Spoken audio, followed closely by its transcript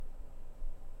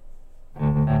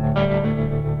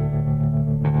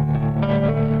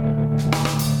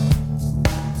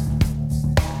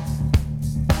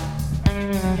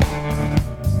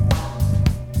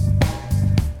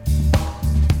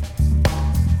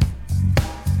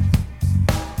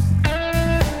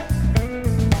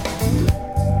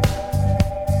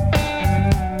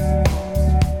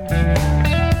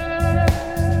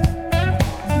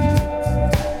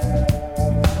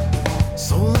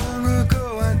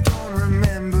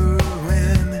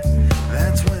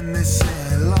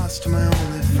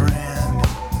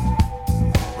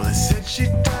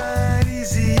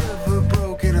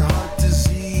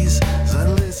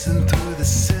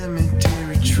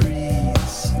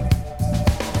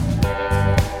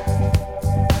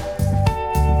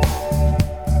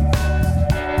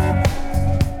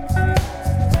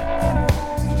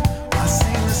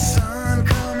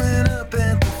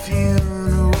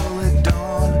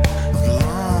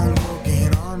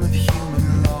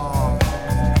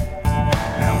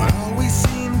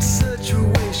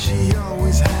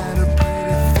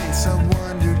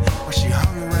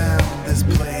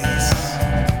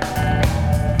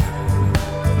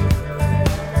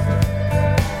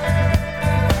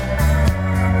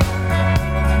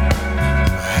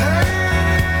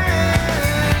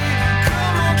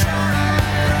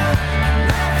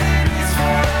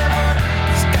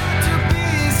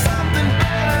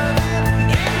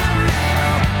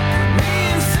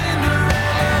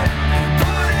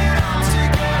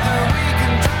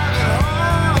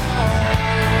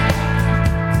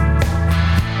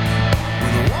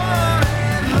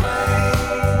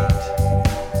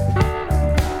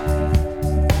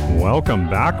Welcome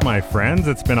back, my friends.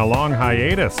 It's been a long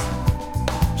hiatus.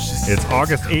 It's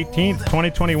August 18th,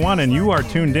 2021, and you are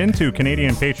tuned into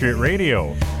Canadian Patriot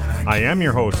Radio. I am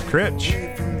your host, Critch.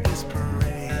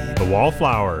 The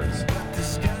Wallflowers.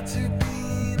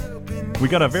 We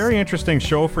got a very interesting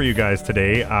show for you guys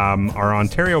today. Our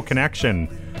Ontario connection,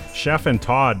 Chef and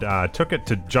Todd, took it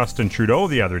to Justin Trudeau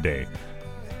the other day.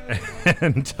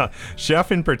 And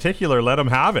Chef in particular let him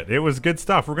have it. It was good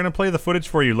stuff. We're going to play the footage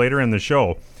for you later in the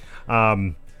show.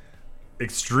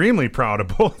 Extremely proud of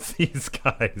both these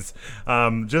guys.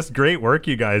 Just great work,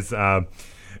 you guys.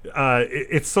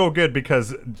 It's so good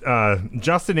because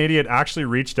Justin Idiot actually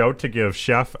reached out to give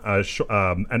Chef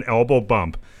an elbow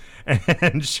bump.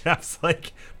 And Chef's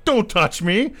like, "Don't touch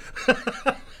me."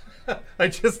 I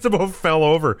just about fell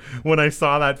over when I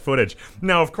saw that footage.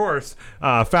 Now, of course,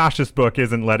 Fascist Book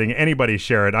isn't letting anybody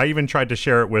share it. I even tried to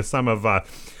share it with some of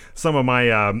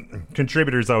my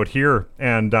contributors out here,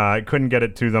 and I couldn't get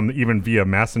it to them even via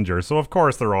Messenger. So, of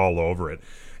course, they're all over it.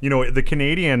 You know, the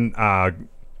Canadian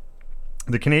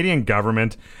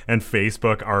government and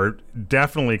Facebook are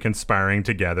definitely conspiring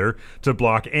together to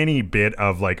block any bit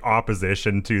of like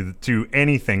opposition to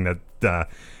anything that the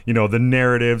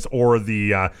narratives or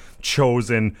the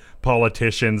chosen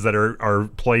politicians that are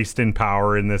placed in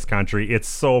power in this country. It's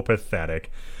so pathetic.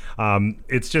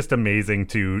 It's just amazing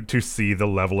to see the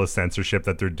level of censorship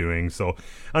that they're doing. So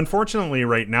unfortunately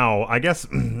right now, I guess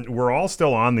we're all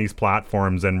still on these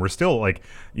platforms and we're still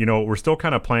we're still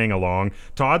kind of playing along.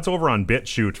 Todd's over on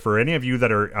BitChute. For any of you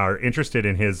that are interested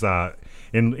in his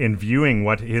in viewing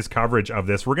what his coverage of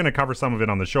this, we're going to cover some of it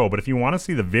on the show. But if you want to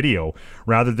see the video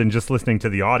rather than just listening to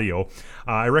the audio,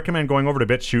 I recommend going over to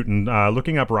BitChute and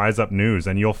looking up Rise Up News,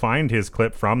 and you'll find his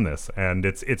clip from this. And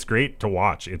it's great to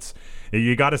watch.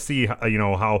 You got to see,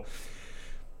 how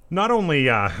not only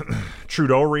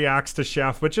Trudeau reacts to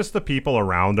Chef, but just the people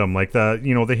around him, like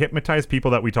the hypnotized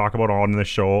people that we talk about on the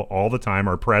show all the time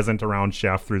are present around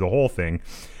Chef through the whole thing.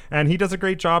 And he does a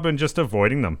great job in just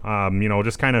avoiding them,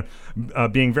 just kind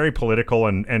of being very political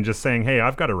and just saying, hey,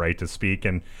 I've got a right to speak.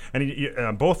 And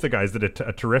both the guys did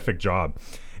a terrific job.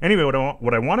 Anyway,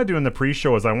 what I want to do in the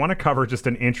pre-show is I want to cover just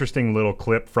an interesting little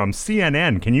clip from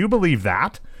CNN. Can you believe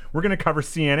that? We're going to cover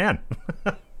CNN.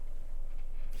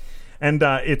 And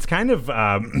it's kind of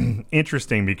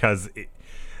interesting because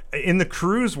in the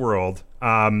cruise world,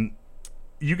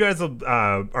 you guys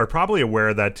are probably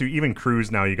aware that to even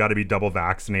cruise now, you got to be double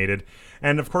vaccinated.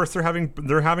 And of course, they're having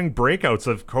breakouts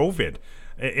of COVID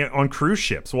on cruise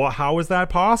ships. Well, how is that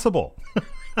possible?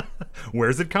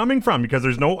 Where's it coming from? Because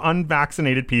there's no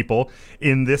unvaccinated people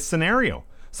in this scenario.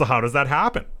 So how does that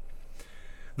happen?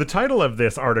 The title of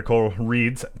this article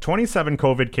reads, 27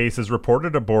 COVID cases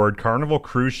reported aboard Carnival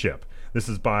cruise ship. This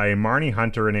is by Marnie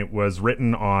Hunter, and it was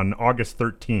written on August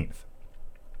 13th.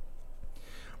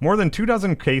 More than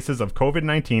 24 cases of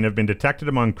COVID-19 have been detected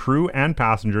among crew and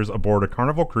passengers aboard a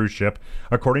Carnival cruise ship,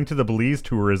 according to the Belize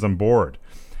Tourism Board.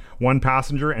 1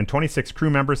 passenger and 26 crew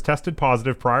members tested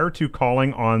positive prior to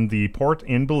calling on the port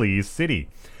in Belize City.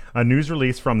 A news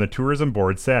release from the Tourism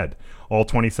Board said, all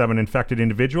 27 infected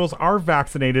individuals are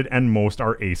vaccinated and most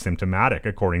are asymptomatic,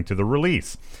 according to the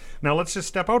release. Now let's just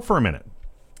step out for a minute.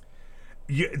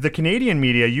 The Canadian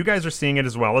media, you guys are seeing it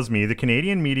as well as me. The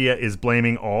Canadian media is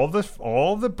blaming all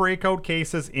the breakout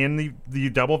cases in the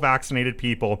double vaccinated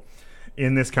people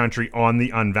in this country on the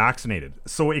unvaccinated.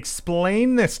 So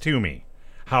explain this to me.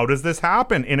 How does this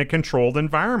happen in a controlled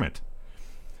environment?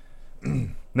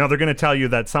 Now they're going to tell you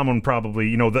that someone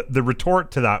probably, the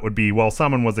retort to that would be, well,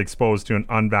 someone was exposed to an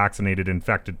unvaccinated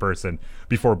infected person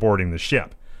before boarding the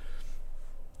ship.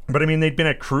 But I mean, they'd been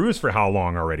at cruise for how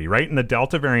long already, right? And the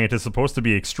Delta variant is supposed to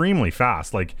be extremely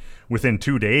fast. Like within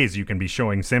 2 days, you can be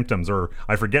showing symptoms, or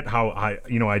I forget how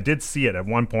I did see it at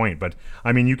one point, but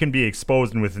I mean, you can be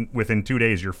exposed and within 2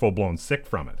 days, you're full blown sick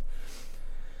from it.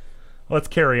 Let's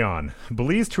carry on.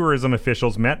 Belize tourism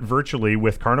officials met virtually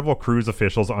with Carnival Cruise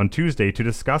officials on Tuesday to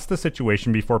discuss the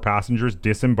situation before passengers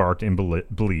disembarked in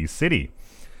Belize City.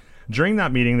 During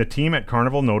that meeting, the team at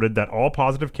Carnival noted that all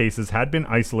positive cases had been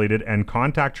isolated and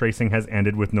contact tracing has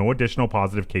ended with no additional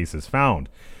positive cases found,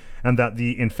 and that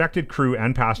the infected crew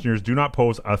and passengers do not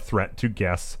pose a threat to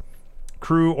guests,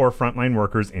 crew, or frontline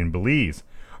workers in Belize.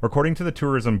 According to the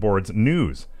Tourism Board's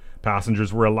news,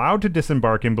 passengers were allowed to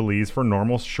disembark in Belize for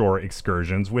normal shore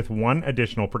excursions with one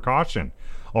additional precaution.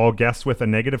 All guests with a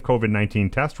negative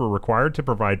COVID-19 test were required to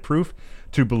provide proof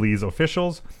to Belize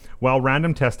officials, while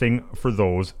random testing for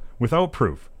those without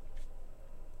proof.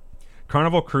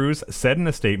 Carnival Cruise said in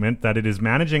a statement that it is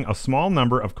managing a small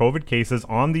number of COVID cases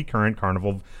on the current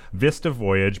Carnival Vista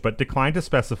voyage, but declined to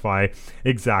specify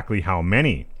exactly how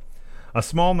many. A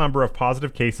small number of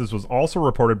positive cases was also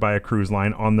reported by a cruise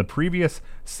line on the previous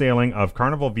sailing of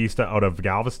Carnival Vista out of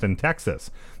Galveston,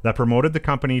 Texas, that promoted the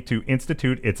company to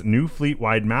institute its new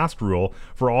fleet-wide mask rule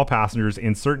for all passengers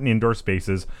in certain indoor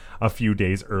spaces a few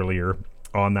days earlier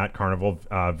on that Carnival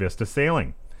Vista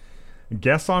sailing.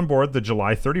 Guests on board the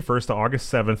July 31st to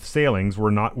August 7th sailings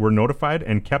were notified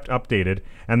and kept updated,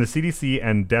 and the CDC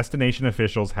and destination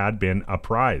officials had been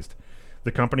apprised,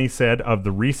 the company said of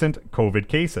the recent COVID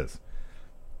cases,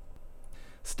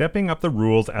 stepping up the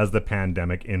rules as the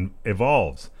pandemic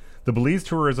evolves. The Belize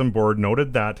Tourism Board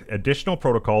noted that additional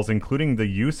protocols, including the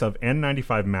use of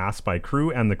N95 masks by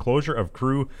crew and the closure of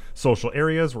crew social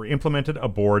areas, were implemented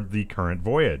aboard the current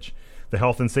voyage. The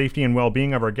health and safety and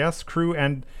well-being of our guests, crew,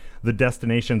 and the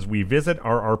destinations we visit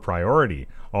are our priority.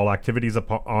 All activities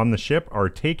on the ship are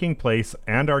taking place,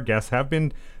 and our guests have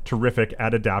been terrific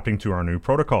at adapting to our new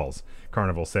protocols,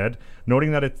 Carnival said,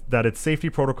 noting that its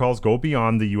safety protocols go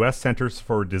beyond the U.S. Centers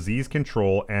for Disease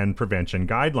Control and Prevention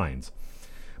guidelines.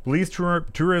 Belize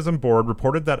Tourism Board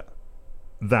reported that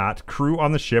crew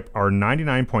on the ship are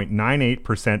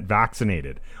 99.98%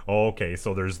 vaccinated. Okay,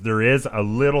 so there is a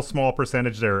little small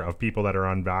percentage there of people that are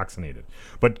unvaccinated.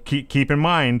 But keep in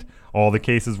mind, all the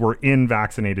cases were in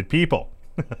vaccinated people.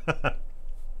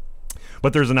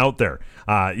 But there's an out there.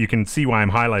 You can see why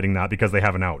I'm highlighting that, because they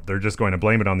have an out. They're just going to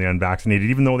blame it on the unvaccinated,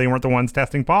 even though they weren't the ones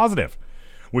testing positive,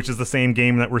 which is the same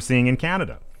game that we're seeing in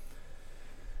Canada.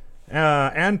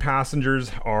 And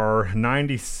passengers are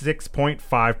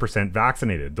 96.5%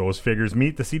 vaccinated. Those figures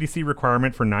meet the CDC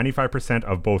requirement for 95%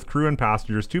 of both crew and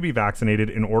passengers to be vaccinated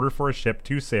in order for a ship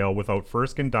to sail without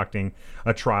first conducting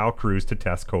a trial cruise to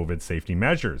test COVID safety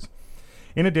measures.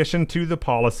 In addition to the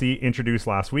policy introduced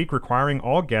last week requiring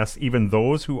all guests, even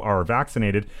those who are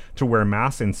vaccinated, to wear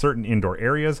masks in certain indoor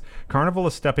areas, Carnival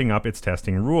is stepping up its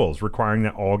testing rules, requiring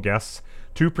that all guests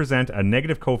to present a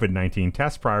negative COVID-19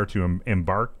 test prior to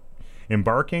embarking.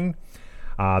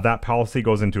 That policy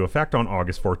goes into effect on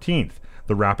August 14th.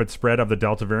 The rapid spread of the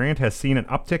Delta variant has seen an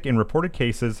uptick in reported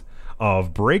cases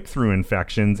of breakthrough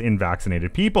infections in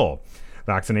vaccinated people.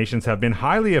 Vaccinations have been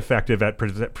highly effective at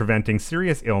preventing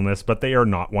serious illness, but they are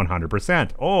not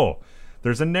 100%. Oh,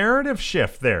 there's a narrative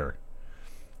shift there.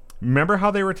 Remember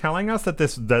how they were telling us that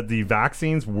the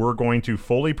vaccines were going to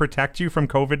fully protect you from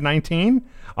COVID-19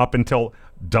 up until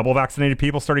double vaccinated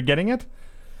people started getting it?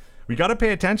 We got to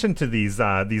pay attention to these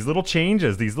little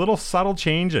changes, these little subtle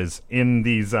changes in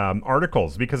these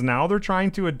articles, because now they're trying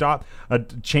to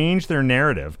change their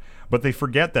narrative, but they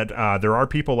forget that there are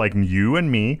people like you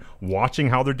and me watching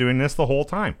how they're doing this the whole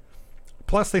time.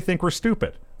 Plus, they think we're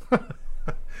stupid.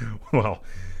 Well,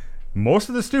 most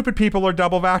of the stupid people are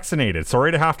double vaccinated.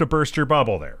 Sorry to have to burst your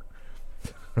bubble there.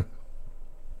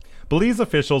 Belize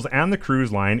officials and the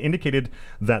cruise line indicated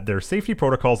that their safety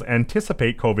protocols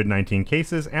anticipate COVID-19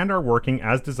 cases and are working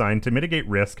as designed to mitigate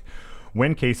risk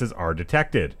when cases are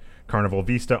detected. Carnival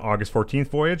Vista August 14th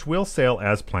voyage will sail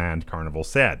as planned, Carnival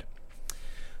said.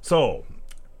 So,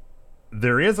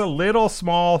 there is a little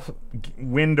small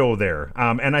window there.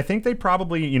 And I think they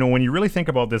probably, when you really think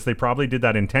about this, they probably did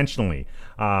that intentionally.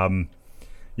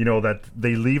 That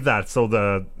they leave that. So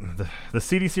the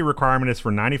CDC requirement is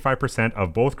for 95%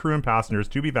 of both crew and passengers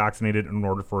to be vaccinated in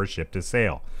order for a ship to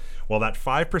sail. Well, that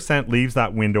 5% leaves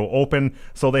that window open,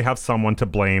 so they have someone to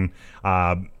blame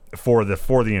for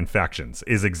the infections,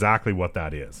 is exactly what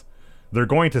that is. They're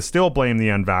going to still blame the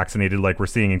unvaccinated like we're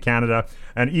seeing in Canada.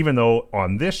 And even though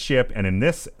on this ship and in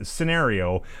this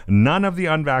scenario, none of the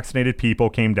unvaccinated people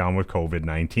came down with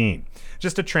COVID-19.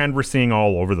 Just a trend we're seeing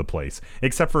all over the place,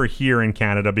 except for here in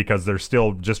Canada, because they're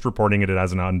still just reporting it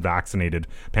as an unvaccinated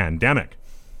pandemic.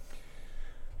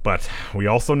 But we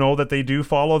also know that they do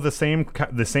follow the same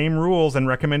rules and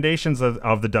recommendations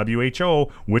of the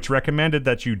WHO, which recommended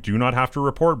that you do not have to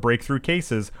report breakthrough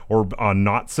cases or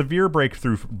not severe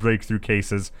breakthrough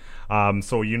cases.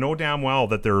 So you know damn well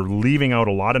that they're leaving out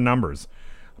a lot of numbers,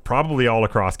 probably all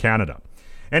across Canada.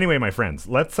 Anyway, my friends,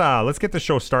 let's get the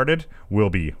show started.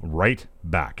 We'll be right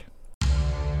back.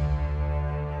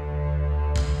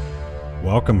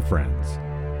 Welcome, friends,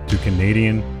 to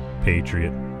Canadian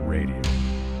Patriot Radio,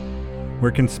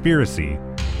 where conspiracy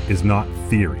is not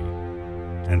theory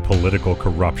and political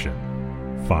corruption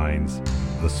finds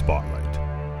the spotlight.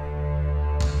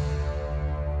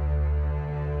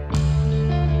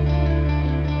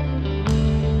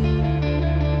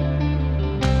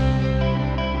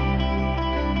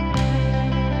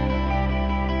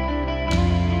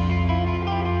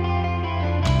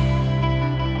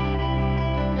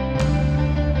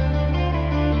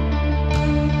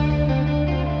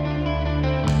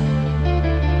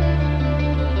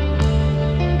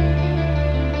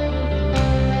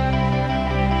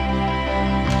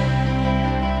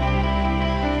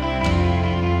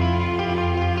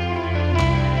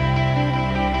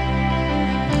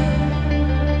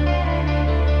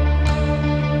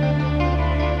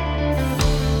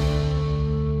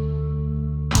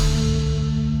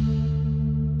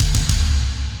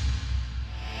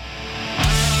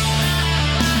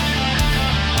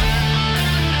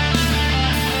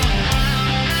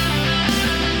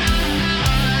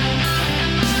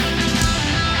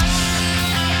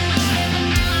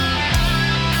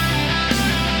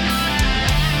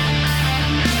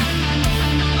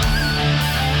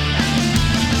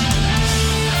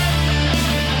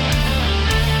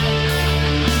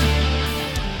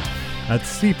 At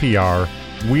CPR,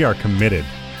 we are committed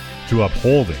to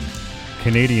upholding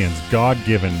Canadians'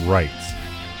 God-given rights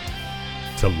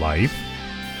to life,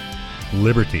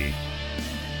 liberty,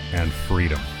 and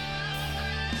freedom.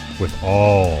 With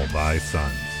all thy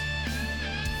sons,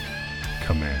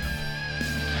 command.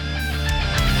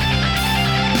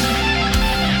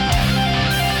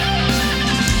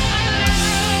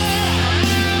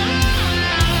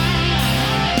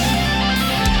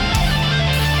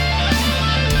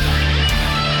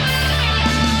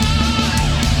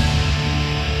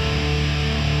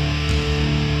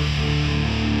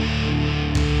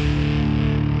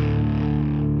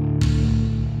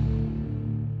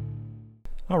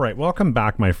 All right, welcome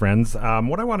back, my friends.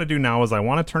 What I want to do now is I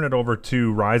want to turn it over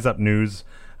to Rise Up News.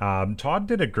 Todd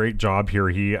did a great job here.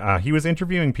 He was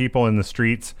interviewing people in the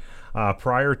streets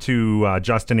prior to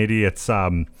Justin Idiot's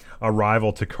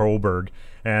arrival to Cobourg,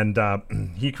 and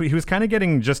he was kind of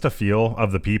getting just a feel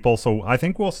of the people. So I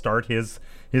think we'll start his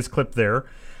clip there.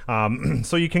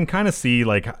 So you can kind of see,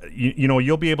 like, you know,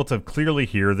 you'll be able to clearly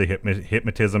hear the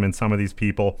hypnotism in some of these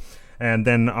people. And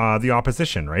then the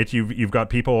opposition, right? You've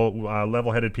got people,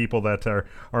 level-headed people that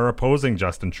are opposing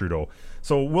Justin Trudeau.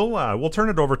 So we'll turn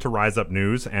it over to Rise Up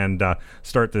News and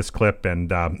start this clip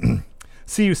and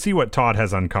see what Todd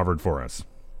has uncovered for us.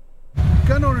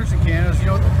 Gun owners in Canada, you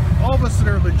know, all of us that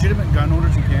are legitimate gun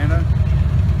owners in Canada,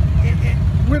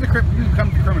 we become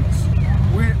the criminals.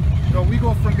 We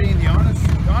go from being the honest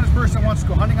person that wants to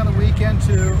go hunting on the weekend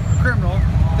to a criminal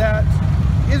that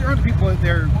aren't the people that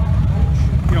they're,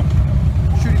 you know,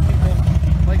 shooting people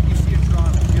like you see in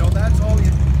Toronto. You know, that's all the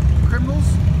criminals,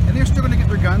 and they're still going to get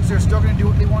their guns. They're still going to do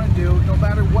what they want to do, no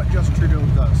matter what Justin Trudeau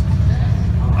does.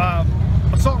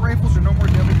 Assault rifles are no more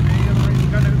deadly than any other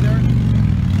rifle gun out there.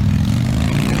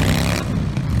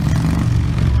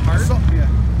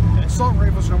 Assault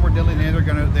rifles are no more deadly than any other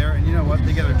gun out there, and you know what?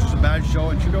 They get just a bad show,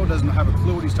 and Trudeau doesn't have a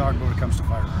clue what he's talking about when it comes to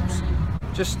firearms.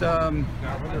 Just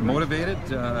motivated,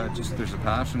 just there's a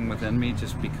passion within me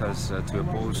just because to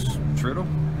oppose Trudeau.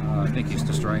 I think he's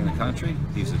destroying the country.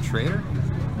 He's a traitor.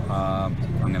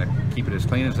 I'm going to keep it as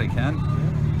clean as I can.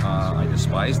 I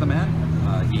despise the man.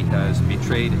 He has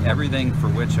betrayed everything for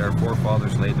which our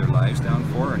forefathers laid their lives down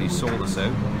for, and he sold us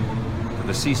out to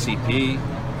the CCP,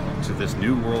 to this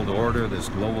new world order, this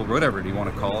global, whatever you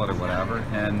want to call it or whatever.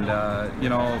 And, you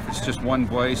know, if it's just one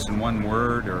voice and one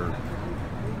word, or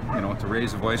you know, to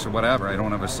raise a voice or whatever. I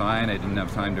don't have a sign, I didn't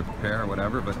have time to prepare or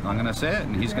whatever, but I'm going to say it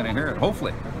and he's going to hear it,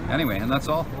 hopefully. Anyway, and that's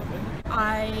all.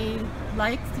 I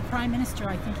like the Prime Minister.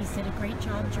 I think he's did a great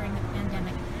job during the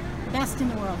pandemic. Best in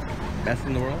the world. Best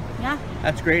in the world? Yeah.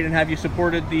 That's great. And have you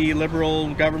supported the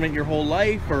Liberal government your whole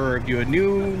life, or are you a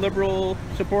new Liberal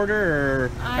supporter, or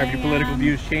have your political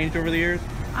views changed over the years?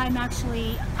 I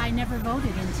never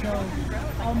voted until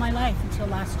all my life, until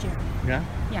last year. Yeah?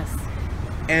 Yes.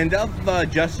 And of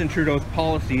Justin Trudeau's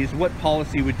policies, what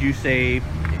policy would you say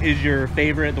is your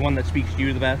favorite, the one that speaks to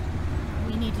you the best?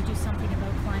 We need to do something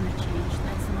about climate change.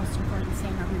 That's the most important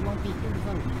thing, or we won't be here to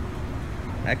vote.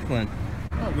 Excellent.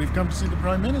 Well, we've come to see the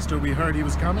Prime Minister. We heard he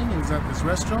was coming. He was at this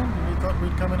restaurant, and we thought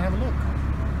we'd come and have a look.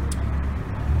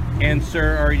 And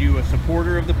sir, are you a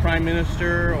supporter of the Prime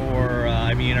Minister, or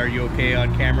are you okay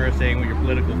on camera saying what your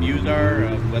political views are,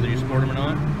 whether you support him or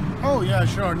not? Oh yeah,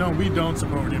 sure. No, we don't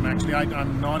support him actually.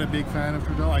 I'm not a big fan of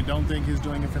Trudeau. I don't think he's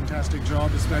doing a fantastic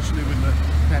job, especially with the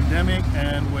pandemic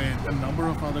and with a number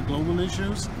of other global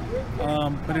issues.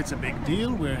 But it's a big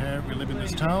deal. We're here, we live in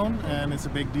this town, and it's a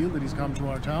big deal that he's come to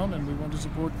our town, and we want to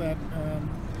support that.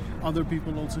 Other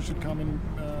people also should come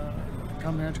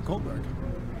here to Cobourg.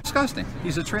 Disgusting.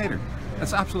 He's a traitor.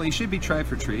 That's absolutely, he should be tried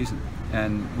for treason.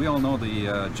 And we all know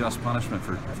the just punishment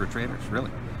for traitors,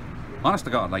 really. Honest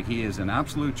to God, like, he is an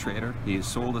absolute traitor. He has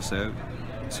sold us out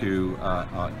to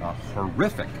a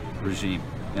horrific regime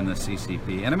in the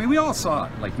CCP. And I mean, we all saw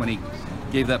it, like when he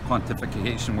gave that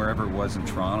pontification wherever it was in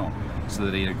Toronto, so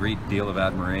that he had a great deal of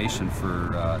admiration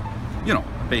for, you know,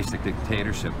 basic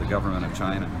dictatorship, the government of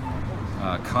China.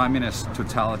 Communist,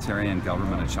 totalitarian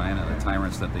government of China, the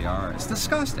tyrants that they are. It's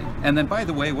disgusting. And then, by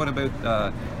the way, what about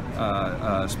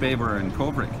Spavor and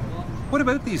Cobourg? What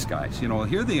about these guys? You know,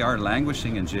 here they are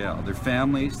languishing in jail. Their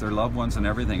families, their loved ones and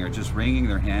everything are just wringing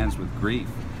their hands with grief.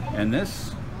 And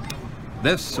this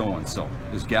so-and-so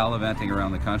is gallivanting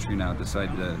around the country now,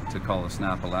 decided to call a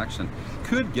snap election.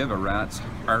 Could give a rat's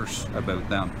arse about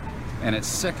them. And it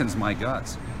sickens my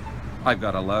guts. I've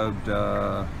got a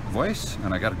loud voice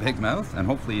and I got a big mouth, and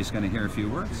hopefully he's going to hear a few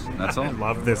words. That's all. I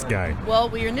love this guy. Well,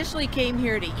 we initially came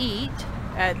here to eat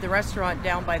at the restaurant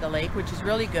down by the lake, which is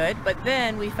really good, but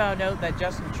then we found out that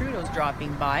Justin Trudeau's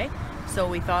dropping by, so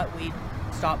we thought we'd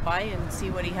stop by and see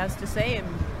what he has to say and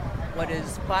what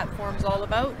his platform's all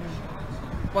about, and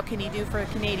what can he do for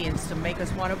Canadians to make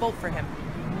us want to vote for him.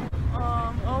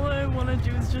 All I want to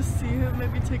do is just see him,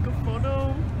 maybe take a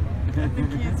photo. I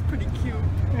think he's pretty cute.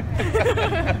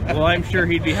 Well, I'm sure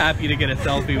he'd be happy to get a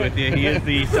selfie with you. He is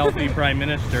the selfie prime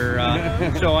minister.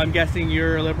 So I'm guessing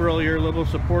you're a Liberal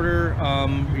supporter.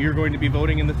 You're going to be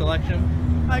voting in this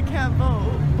election? I can't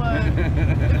vote, but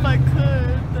if I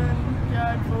could, then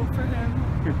yeah, I'd vote for him.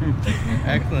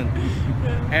 Excellent.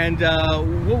 Yeah. And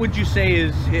what would you say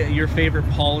is your favorite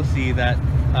policy that,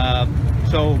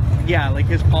 like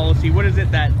his policy, what is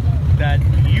it that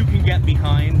you can get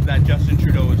behind that Justin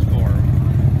Trudeau is for?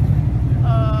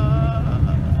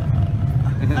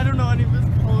 I don't know any of his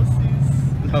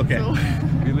policies. Okay. So.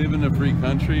 We live in a free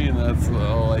country, and that's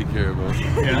all I care about.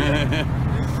 Yeah.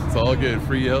 It's all good.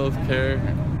 Free health care.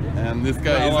 And this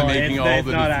guy isn't making all it's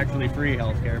not actually free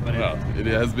healthcare, but it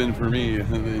has been for me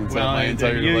my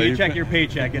entire life. You check your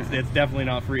paycheck, it's definitely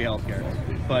not free healthcare.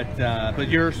 But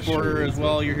you're a supporter as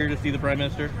well. You're here to see the Prime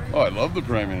Minister? Oh, I love the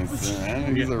Prime Minister,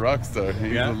 man. He's a rock star.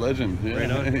 He's a legend. Yeah.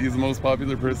 Right on. He's the most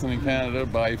popular person in Canada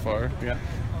by far. Yeah.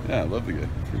 Yeah, I love the guy,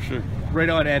 for sure. Right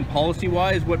on. And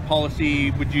policy-wise, what policy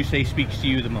would you say speaks to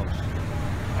you the most?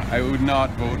 I would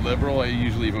not vote Liberal. I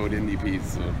usually vote NDP,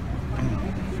 so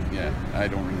yeah, I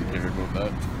don't really care about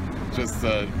that. Just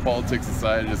politics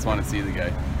aside, I just want to see the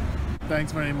guy.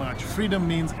 Thanks very much. Freedom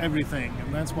means everything,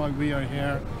 and that's why we are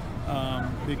here,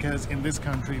 because in this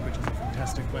country, which is a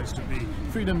fantastic place to be,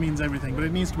 freedom means everything, but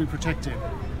it needs to be protected,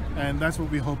 and that's what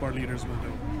we hope our leaders will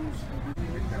do.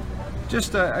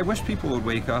 Just, I wish people would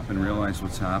wake up and realize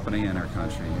what's happening in our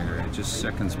country here. It just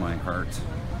sickens my heart.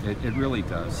 It really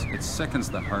does. It sickens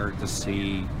the heart to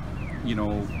see,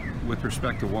 with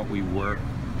respect to what we were,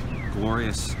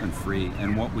 glorious and free,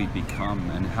 and what we become,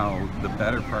 and how the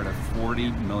better part of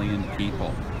 40 million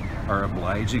people are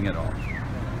obliging it all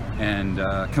and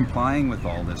complying with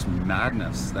all this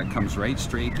madness that comes right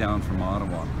straight down from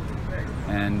Ottawa.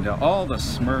 And all the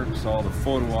smirks, all the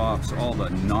photo ops, all the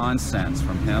nonsense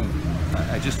from him,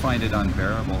 I just find it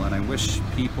unbearable, and I wish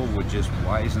people would just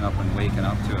wisen up and waken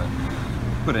up to it.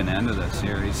 Put an end to this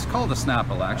here. He's called a snap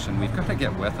election. We've got to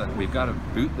get with it. We've got to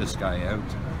boot this guy out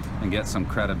and get some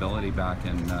credibility back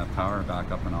in power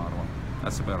back up in Ottawa.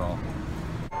 That's about all.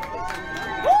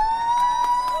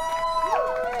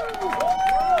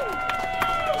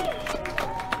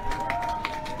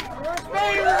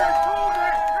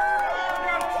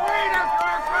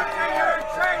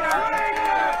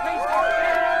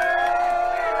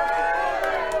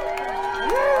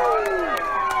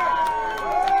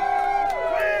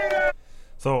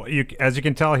 So as you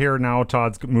can tell here now,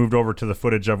 Todd's moved over to the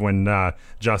footage of when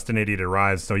Justin Idiot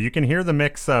arrives. So you can hear the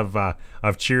mix of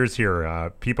cheers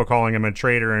here. People calling him a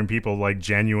traitor and people like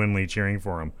genuinely cheering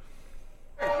for him.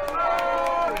 How'd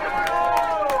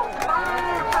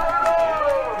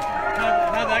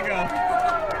that go?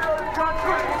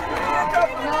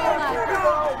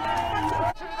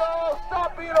 Trudeau,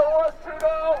 stop being a horse,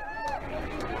 Trudeau!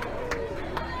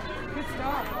 Good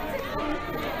stop.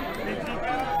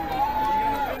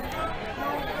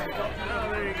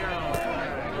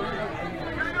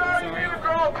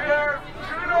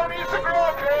 Trudeau needs to grow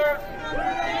up here.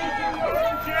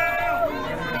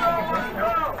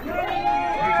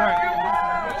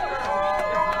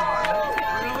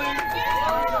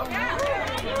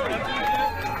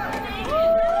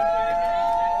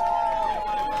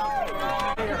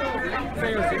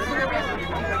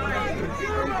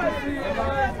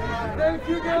 Thank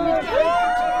you, guys.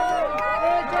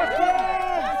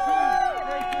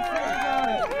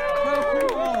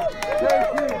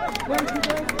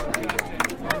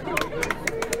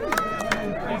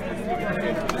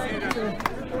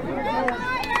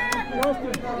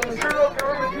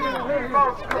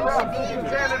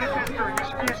 Canada's history. You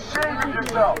should be ashamed of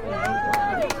yourself.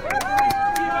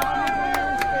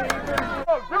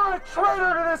 You're a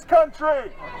traitor to this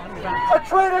country. A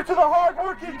traitor to the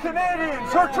hard-working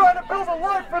Canadians who are trying to build a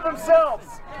life for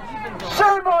themselves.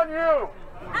 Shame on you.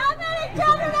 How many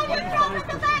children have you killed with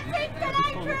the vaccine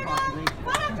today, Trudeau?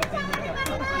 Why don't you tell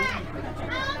everybody that?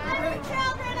 How many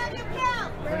children have you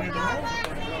killed with your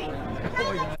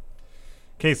vaccine?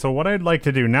 Okay, so what I'd like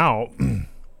to do now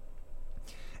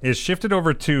is shift it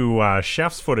over to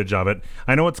Chef's footage of it.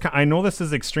 I know this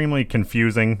is extremely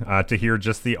confusing to hear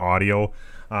just the audio,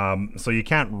 so you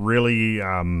can't really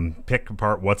pick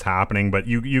apart what's happening. But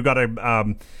you got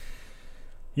a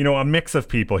mix of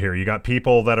people here. You got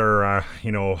people that are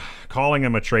calling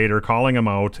him a traitor, calling him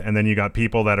out, and then you got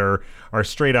people that are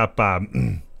straight up.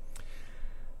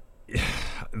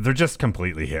 They're just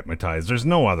completely hypnotized. There's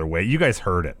no other way. You guys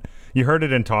heard it. You heard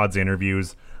it in Todd's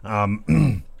interviews.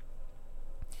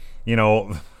 you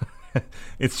know,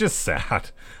 it's just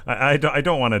sad. I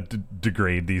don't want to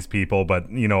degrade these people, but,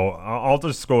 you know, I'll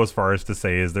just go as far as to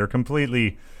say is they're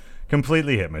completely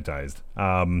hypnotized.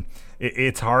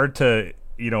 It's hard to,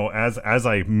 you know, as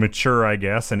I mature, I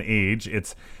guess, and age,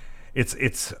 it's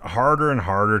harder and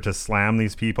harder to slam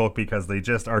these people because they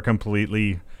just are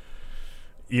completely,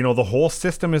 you know, the whole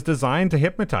system is designed to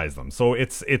hypnotize them. So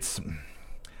it's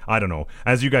I don't know.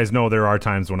 As you guys know, there are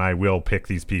times when I will pick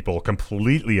these people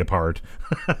completely apart.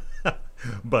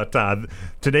 But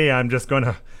today I'm just going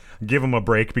to give them a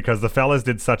break because the fellas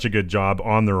did such a good job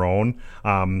on their own.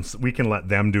 So we can let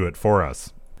them do it for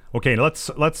us. Okay,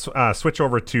 let's switch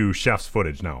over to Chef's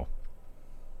footage now.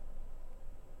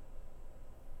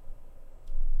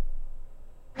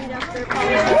 You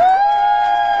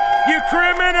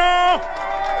criminal!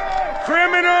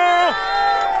 Criminal!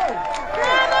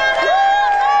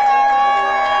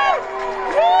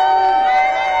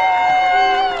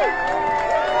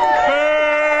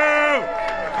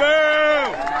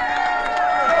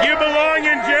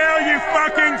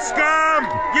 Scum!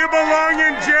 You belong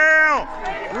in jail!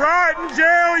 Rot in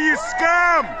jail, you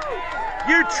scum!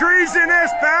 You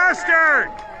treasonous bastard!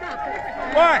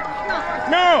 What?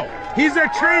 No! He's a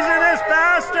treasonous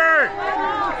bastard!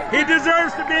 He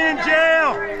deserves to be in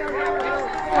jail!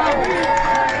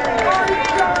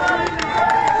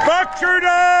 Fuck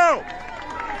Trudeau!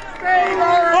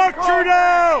 Fuck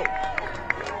Trudeau!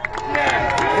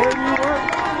 Where do you work?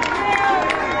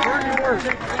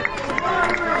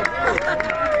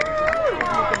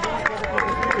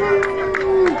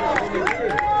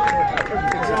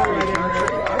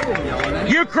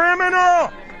 You criminal!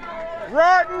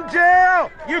 Rot in jail!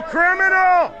 You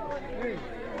criminal!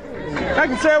 I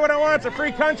can say what I want. It's a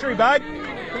free country, bud.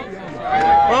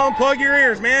 Well, unplug your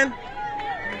ears, man.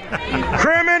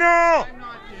 Criminal!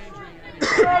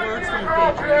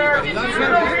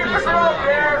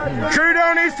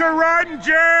 Trudeau needs to rot in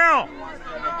jail!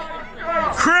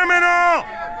 Criminal!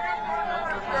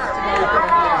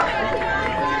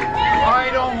 I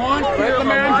don't want to. Let the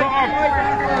man talk.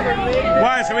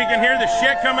 Why? So we can hear the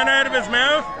shit coming out of his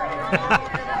mouth?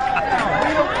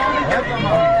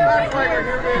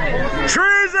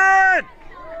 Treason!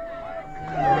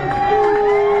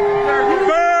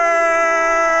 Boo!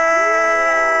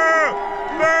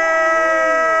 Boo!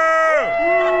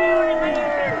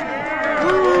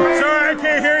 Sorry, I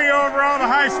can't hear you over all the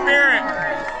high spirit.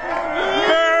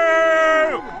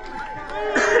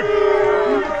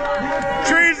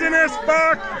 Treasonous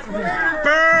fuck!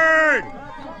 Burn!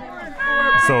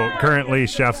 So currently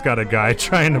Chef's got a guy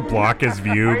trying to block his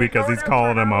view because he's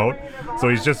calling him out. So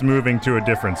he's just moving to a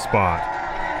different spot.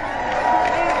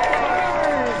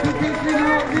 Because you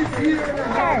know, this year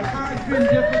has been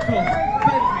difficult,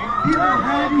 but people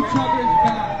had each other's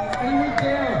back. They were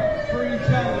there for each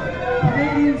other.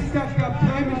 Canadians stepped up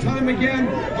time and time again,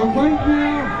 and right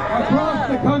now, across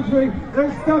the country,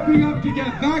 they're stepping up to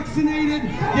get vaccinated,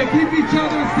 to keep each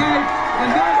other safe, and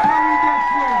that's how we get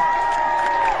through.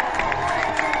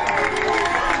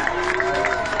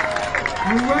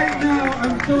 And right now,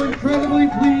 I'm so incredibly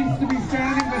pleased to be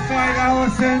standing beside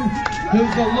Allison,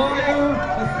 who's a lawyer,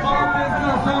 a small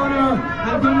business owner,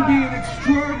 and going to be an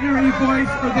extraordinary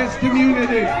voice for this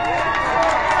community. I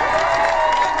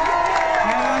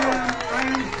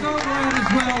am so glad as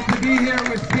well to be here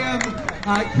with Kim.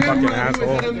 Kim was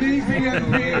an amazing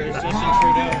MP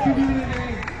for this community.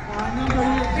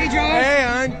 Hey, Josh. Hey,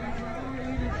 hon.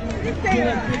 Big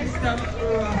step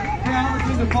for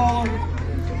Allison to follow.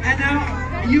 And now,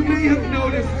 you may have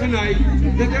noticed tonight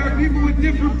that there are people with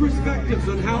different perspectives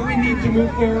on how we need to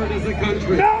move forward as a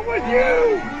country. Not with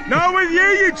you! Not with you,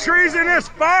 you treasonous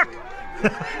fuck! We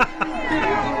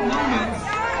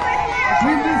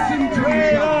listen to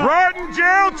each other. Rot in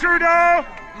jail, Trudeau!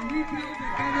 And we build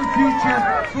a better future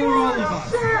for all of us.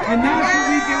 And that's what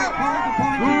we get called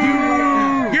upon to do right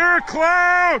now. You're a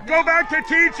clown! Go back to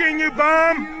teaching, you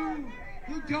bum!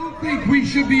 Who don't think we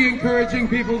should be encouraging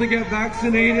people to get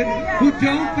vaccinated, who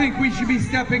don't think we should be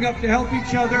stepping up to help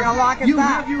each other, you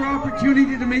have your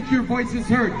opportunity to make your voices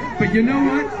heard. But you know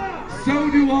what? So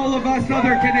do all of us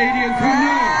other Canadians who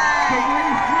know the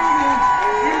way through this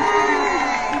is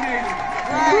to get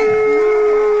vaccinated.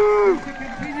 To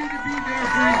continue to be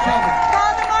there for each other.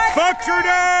 Fuck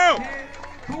Trudeau!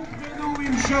 Comprends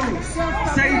une chose,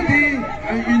 ça a été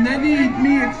une année et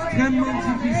demie extrêmement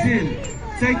difficile.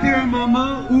 Ça a été un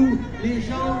moment où les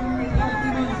gens ont eu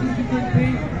énormément de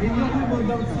difficultés, énormément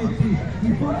d'anxiété.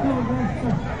 Il faut qu'on reste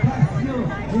patient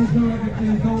les uns avec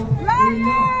les autres.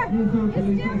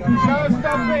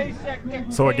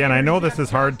 So again, I know this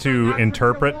is hard to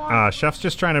interpret. Chef's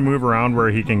just trying to move around where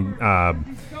he can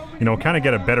kind of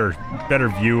get a better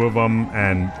view of him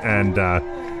and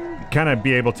kind of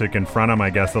be able to confront him, I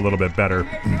guess, a little bit better.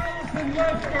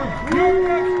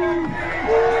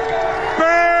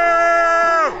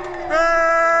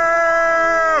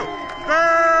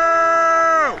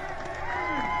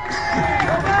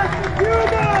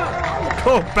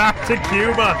 Go back to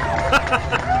Cuba.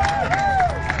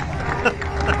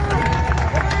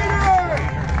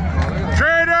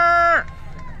 Traitor!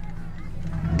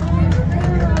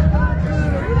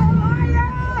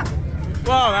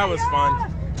 Wow, that was fun.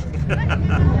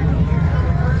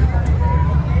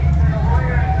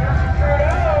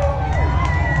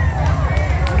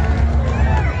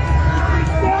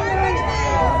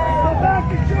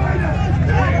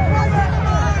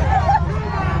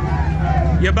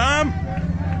 You bum?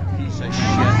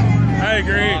 I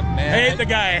agree. I hate the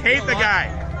guy. I hate the guy.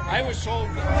 I was so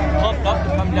pumped up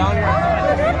to come down here.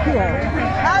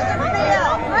 How's it feel?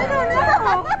 I don't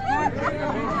know.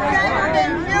 I've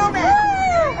been human.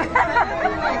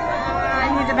 I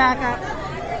need to back up.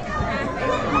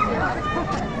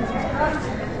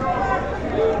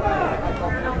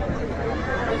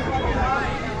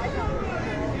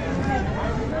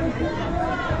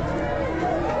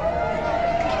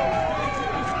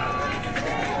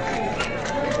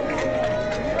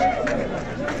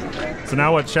 So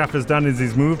now what Chef has done is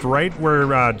he's moved right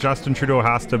where Justin Trudeau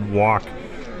has to walk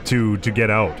to get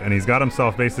out, and he's got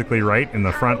himself basically right in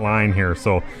the front line here.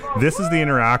 So this is the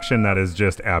interaction that is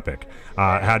just epic.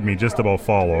 Had me just about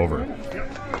fall over.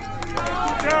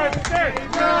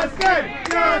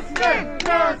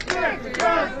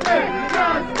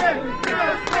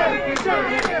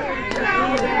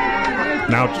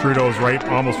 Now Trudeau's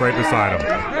almost right beside him.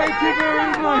 Thank you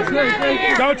very much. Thank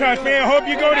you. Don't touch me. I hope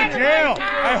you go to jail.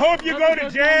 I hope you go to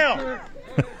jail.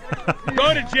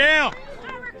 Go to jail.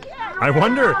 I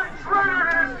wonder.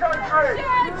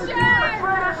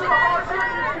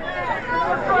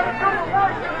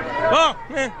 Well,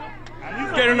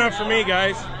 good enough for me,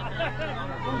 guys.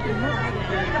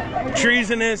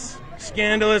 Treasonous,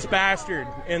 scandalous bastard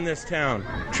in this town.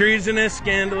 Treasonous,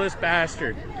 scandalous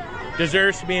bastard.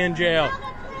 Deserves to be in jail.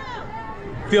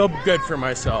 Feel good for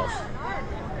myself.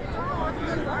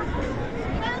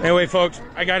 Anyway, folks,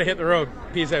 I gotta hit the road.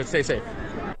 Peace out. Stay safe.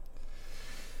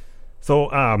 So,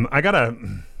 I gotta,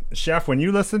 Chef, when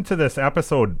you listened to this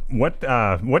episode, what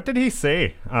did he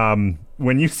say?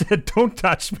 When you said, "Don't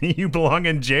touch me, you belong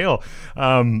in jail,"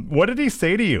 what did he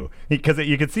say to you? Because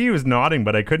you could see he was nodding,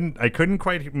 but I couldn't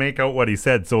quite make out what he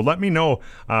said. So let me know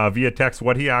via text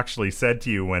what he actually said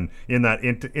to you when in that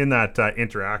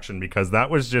interaction, because that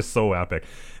was just so epic.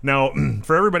 Now,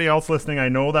 for everybody else listening, I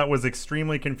know that was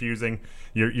extremely confusing.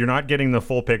 You're not getting the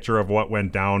full picture of what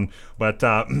went down, but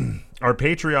our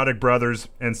patriotic brothers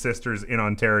and sisters in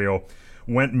Ontario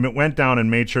went down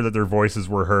and made sure that their voices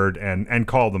were heard and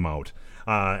called them out.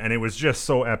 And it was just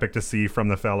so epic to see from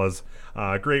the fellas.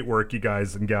 Great work, you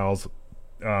guys and gals.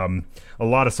 A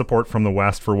lot of support from the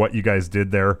West for what you guys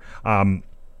did there. I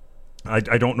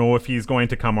don't know if he's going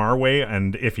to come our way,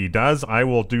 and if he does, I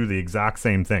will do the exact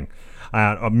same thing.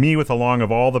 Me with along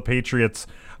of all the patriots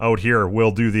out here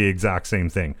will do the exact same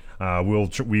thing.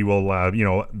 We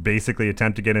will basically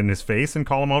attempt to get in his face and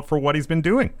call him out for what he's been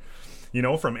doing.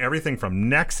 From everything from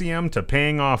NXIVM to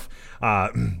paying off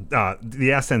the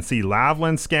SNC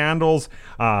Lavalin scandals,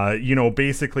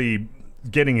 basically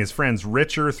getting his friends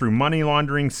richer through money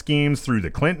laundering schemes, through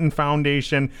the Clinton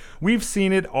Foundation. We've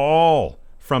seen it all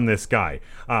from this guy.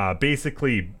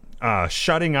 Basically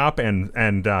shutting up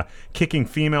and kicking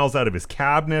females out of his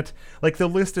cabinet. Like, the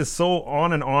list is so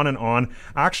on and on and on.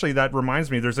 Actually, that reminds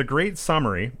me, there's a great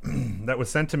summary that was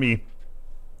sent to me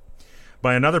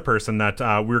by another person that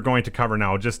we're going to cover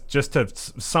now, just to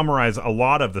summarize a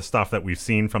lot of the stuff that we've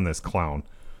seen from this clown.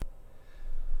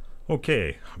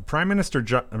 Okay, Prime Minister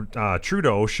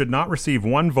Trudeau should not receive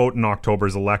one vote in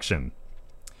October's election.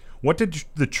 What did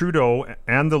the Trudeau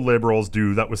and the Liberals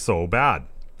do that was so bad?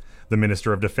 The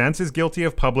Minister of Defense is guilty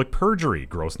of public perjury,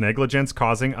 gross negligence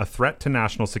causing a threat to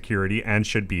national security, and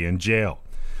should be in jail.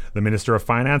 The Minister of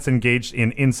Finance engaged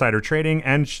in insider trading,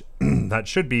 and that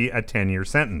should be a 10-year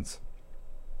sentence.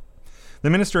 The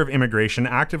Minister of Immigration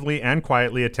actively and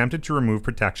quietly attempted to remove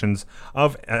protections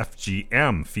of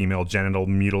FGM, female genital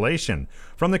mutilation,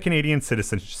 from the Canadian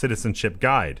Citizenship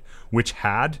Guide, which,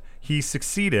 had he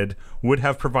succeeded, would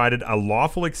have provided a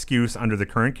lawful excuse under the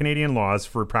current Canadian laws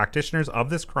for practitioners of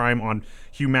this crime on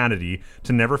humanity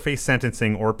to never face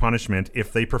sentencing or punishment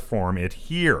if they perform it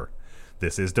here.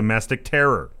 This is domestic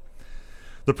terror.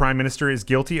 The Prime Minister is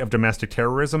guilty of domestic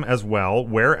terrorism as well,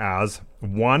 whereas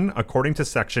 1, according to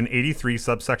Section 83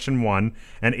 subsection 1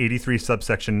 and 83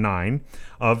 subsection 9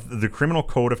 of the Criminal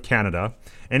Code of Canada,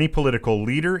 any political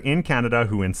leader in Canada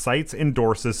who incites,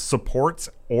 endorses, supports,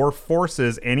 or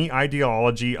forces any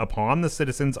ideology upon the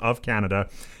citizens of Canada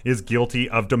is guilty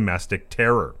of domestic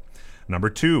terror.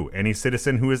 Number 2, any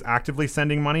citizen who is actively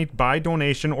sending money by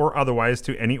donation or otherwise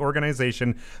to any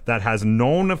organization that has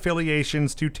known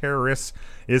affiliations to terrorists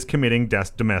is committing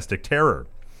domestic terror.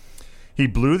 He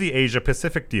blew the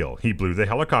Asia-Pacific deal. He blew the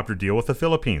helicopter deal with the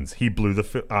Philippines. He blew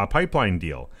the pipeline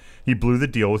deal. He blew the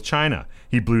deal with China.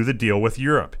 He blew the deal with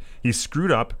Europe. He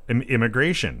screwed up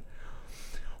immigration.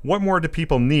 What more do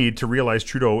people need to realize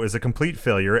Trudeau is a complete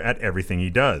failure at everything he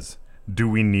does? Do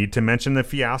we need to mention the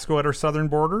fiasco at our southern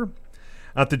border?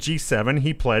 At the G7,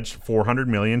 he pledged $400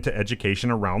 million to education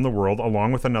around the world,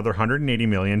 along with another $180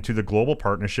 million to the Global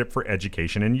Partnership for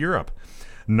Education in Europe.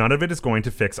 None of it is going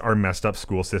to fix our messed up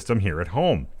school system here at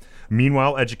home.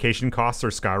 Meanwhile, education costs are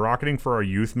skyrocketing for our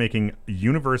youth, making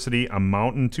university a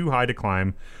mountain too high to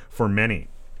climb for many.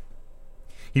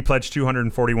 He pledged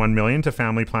 $241 million to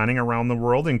family planning around the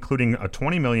world, including a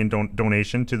 $20 million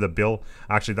donation to the Bill.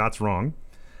 Actually, that's wrong.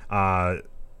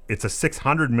 It's a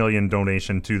 $600 million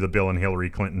donation to the Bill and Hillary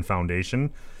Clinton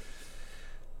Foundation.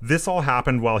 This all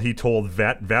happened while he told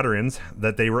veterans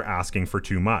that they were asking for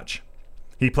too much.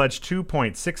 He pledged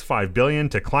 $2.65 billion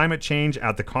to climate change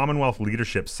at the Commonwealth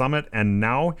Leadership Summit, and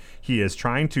now he is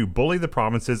trying to bully the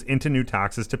provinces into new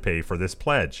taxes to pay for this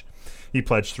pledge. He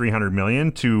pledged $300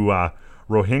 million to the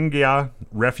Rohingya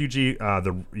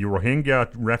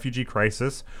refugee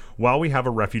crisis, while we have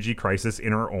a refugee crisis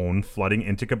in our own flooding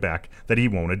into Quebec that he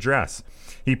won't address.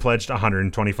 He pledged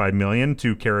 $125 million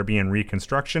to Caribbean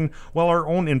reconstruction, while our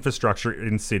own infrastructure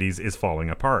in cities is falling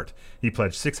apart. He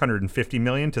pledged $650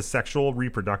 million to sexual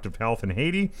reproductive health in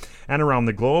Haiti and around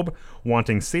the globe,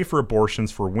 wanting safer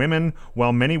abortions for women,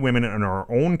 while many women in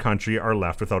our own country are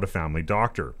left without a family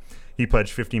doctor. He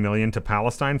pledged $50 million to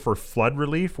Palestine for flood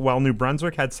relief, while New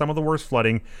Brunswick had some of the worst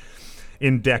flooding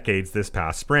in decades this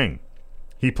past spring.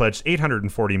 He pledged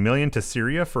 $840 million to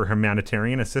Syria for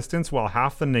humanitarian assistance, while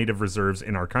half the native reserves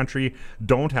in our country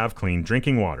don't have clean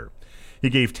drinking water. He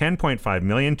gave $10.5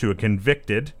 million to a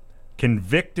convicted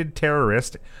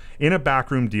terrorist in a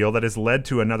backroom deal that has led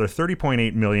to another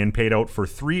 $30.8 million paid out for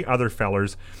 3 other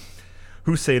fellers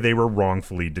who say they were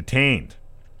wrongfully detained.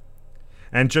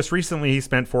 And just recently, he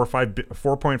spent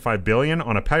 $4.5 billion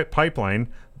on a pipeline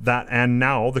and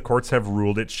now the courts have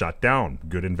ruled it shut down.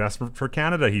 Good investment for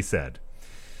Canada, he said.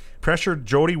 Pressured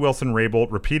Jody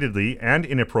Wilson-Raybould repeatedly and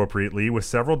inappropriately with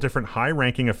several different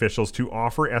high-ranking officials to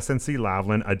offer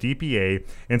SNC-Lavalin a DPA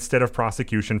instead of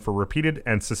prosecution for repeated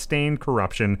and sustained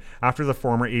corruption after the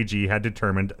former AG had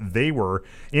determined they were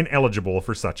ineligible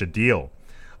for such a deal.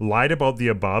 Lied about the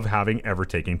above having ever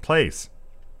taken place.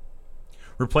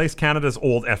 Replaced Canada's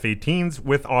old F-18s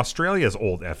with Australia's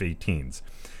old F-18s.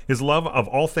 His love of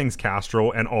all things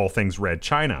Castro and all things Red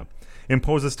China.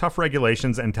 Imposes tough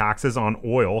regulations and taxes on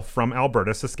oil from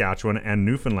Alberta, Saskatchewan, and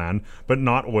Newfoundland, but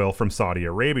not oil from Saudi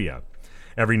Arabia.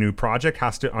 Every new project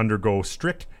has to undergo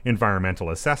strict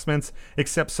environmental assessments,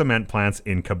 except cement plants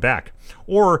in Quebec,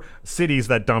 or cities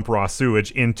that dump raw sewage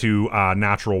into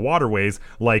natural waterways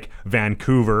like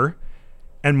Vancouver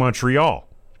and Montreal.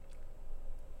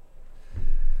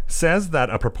 Says that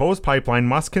a proposed pipeline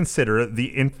must consider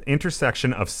the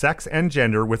intersection of sex and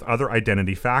gender with other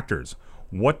identity factors.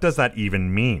 What does that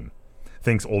even mean?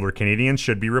 Thinks older Canadians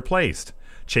should be replaced.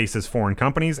 Chases foreign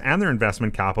companies and their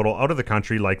investment capital out of the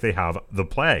country like they have the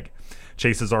plague.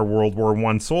 Chases our World War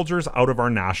I soldiers out of our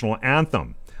national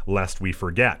anthem, lest we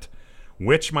forget.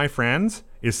 Which, my friends,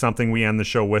 is something we end the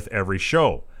show with every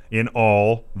show. In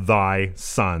all thy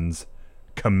sons'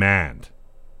 command.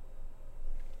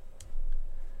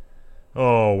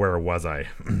 Oh, where was I?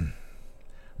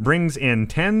 Brings in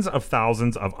tens of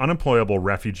thousands of unemployable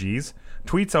refugees,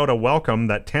 tweets out a welcome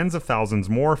that tens of thousands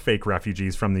more fake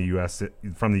refugees from the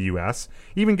US,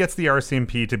 even gets the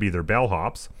RCMP to be their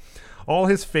bellhops. All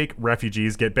his fake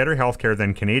refugees get better healthcare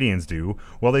than Canadians do,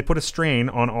 while they put a strain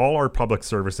on all our public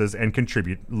services and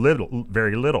contribute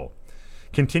very little.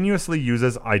 Continuously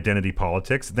uses identity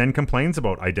politics, then complains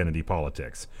about identity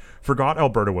politics. Forgot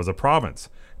Alberta was a province.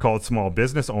 Called small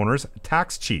business owners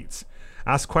tax cheats.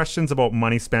 Asks questions about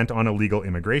money spent on illegal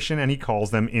immigration, and he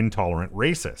calls them intolerant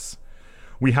racists.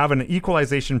 We have an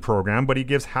equalization program, but he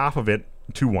gives half of it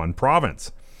to one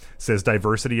province. Says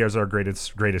diversity is our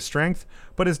greatest strength,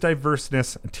 but his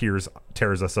diverseness tears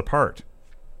us apart.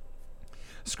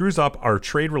 screws up our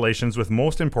trade relations with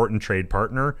most important trade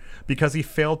partner because he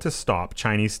failed to stop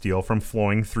Chinese steel from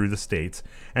flowing through the states,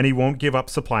 and he won't give up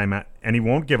supply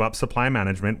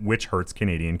management, which hurts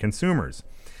Canadian consumers.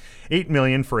 $8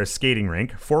 million for a skating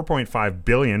rink, $4.5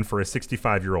 billion for a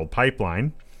 65-year-old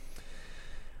pipeline.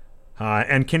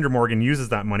 And Kinder Morgan uses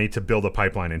that money to build a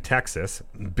pipeline in Texas.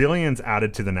 Billions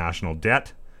added to the national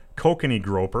debt. Kokanee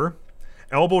groper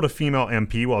elbowed a female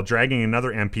MP while dragging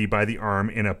another MP by the arm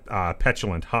in a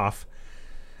petulant huff.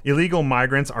 Illegal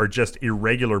migrants are just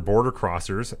irregular border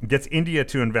crossers. Gets India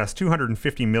to invest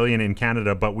 $250 million in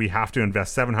Canada, but we have to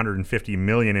invest $750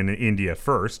 million in India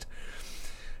first.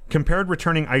 Compared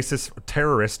returning ISIS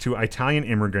terrorists to Italian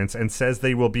immigrants and says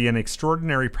they will be an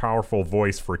extraordinary powerful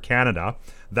voice for Canada.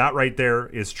 That right there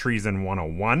is treason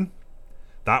 101.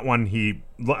 That one, he,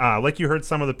 like you heard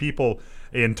some of the people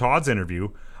in Todd's interview,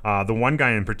 the one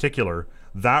guy in particular,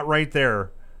 that right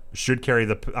there should carry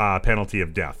the penalty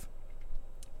of death.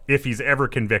 If he's ever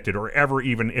convicted, or ever,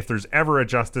 even if there's ever a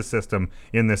justice system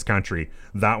in this country,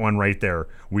 that one right there,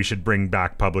 we should bring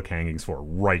back public hangings for,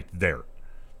 right there.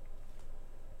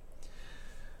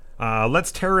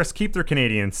 Let's terrorists keep their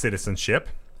Canadian citizenship.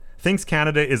 Thinks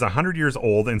Canada is 100 years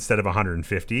old instead of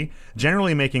 150,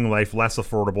 generally making life less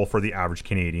affordable for the average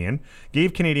Canadian.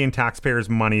 Gave Canadian taxpayers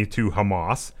money to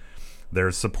Hamas.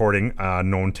 They're supporting a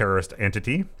known terrorist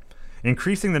entity.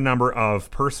 Increasing the number of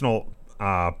personal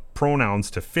pronouns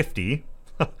to 50.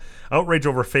 Outrage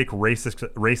over fake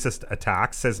racist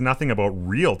attacks. Says nothing about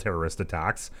real terrorist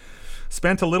attacks.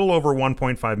 Spent a little over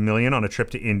 $1.5 million on a trip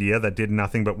to India that did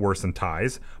nothing but worsen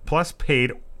ties. Plus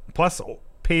paid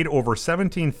over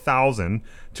 $17,000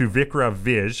 to Vikra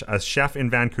Vij, a chef in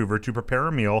Vancouver, to prepare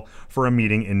a meal for a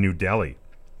meeting in New Delhi.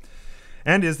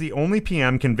 And is the only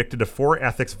PM convicted of 4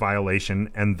 ethics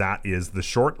violation, and that is the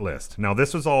short list. Now,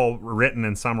 this was all written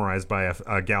and summarized by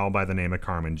a gal by the name of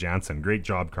Carmen Jansen. Great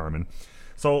job, Carmen.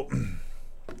 So,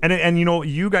 and you know,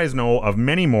 you guys know of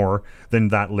many more than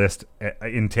that list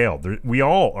entailed. We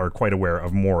all are quite aware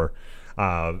of more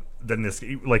than this.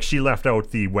 Like, she left out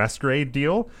the Westgrade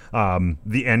deal,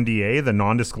 the NDA, the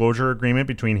non-disclosure agreement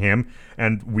between him,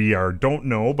 and we don't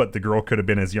know, but the girl could have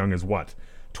been as young as what,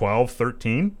 12,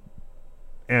 13?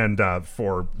 And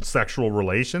for sexual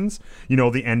relations, you know,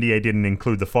 the NDA didn't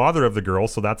include the father of the girl,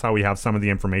 so that's how we have some of the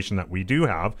information that we do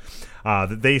have.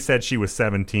 That they said she was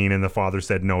 17, and the father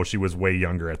said no, she was way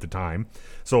younger at the time.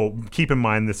 So keep in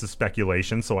mind, this is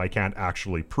speculation, so I can't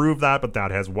actually prove that, but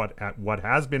that has what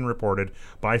has been reported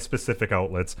by specific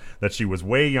outlets, that she was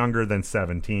way younger than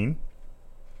 17.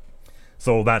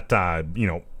 So that you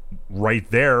know,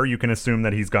 right there, you can assume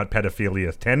that he's got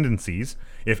pedophilia tendencies,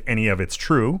 if any of it's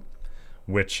true.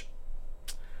 Which,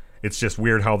 it's just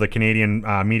weird how the Canadian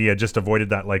media just avoided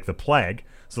that like the plague.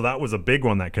 So that was a big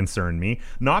one that concerned me.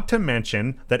 Not to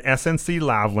mention that SNC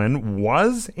Lavalin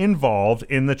was involved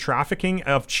in the trafficking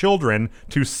of children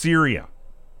to Syria.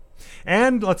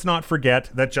 And let's not forget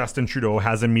that Justin Trudeau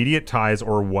has immediate ties,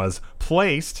 or was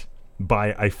placed by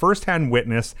a first-hand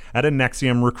witness at a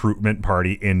NXIVM recruitment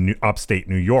party in upstate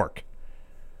New York.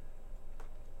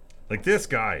 Like, this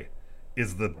guy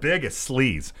is the biggest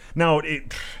sleaze. Now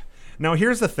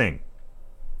here's the thing.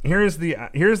 Here's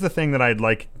the thing that I'd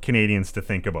like Canadians to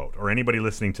think about, or anybody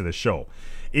listening to this show.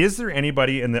 Is there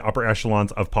anybody in the upper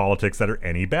echelons of politics that are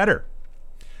any better?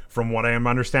 From what I am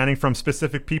understanding from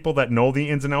specific people that know the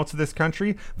ins and outs of this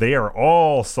country, they are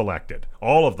all selected.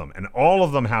 All of them. And all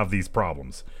of them have these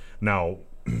problems. Now,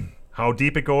 how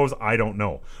deep it goes, I don't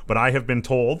know. But I have been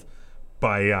told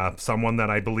by someone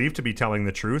that I believe to be telling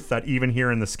the truth, that even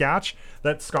here in the Scatch,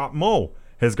 that Scott Moe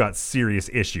has got serious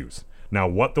issues. Now,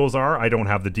 what those are, I don't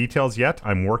have the details yet.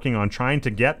 I'm working on trying to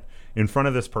get in front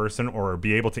of this person, or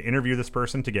be able to interview this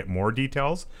person to get more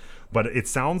details. But it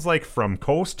sounds like from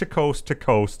coast to coast to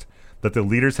coast that the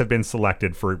leaders have been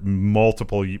selected for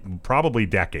multiple, probably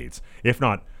decades, if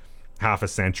not half a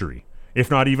century, if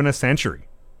not even a century.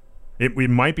 It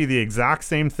might be the exact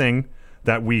same thing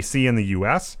that we see in the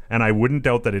US, and I wouldn't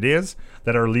doubt that it is,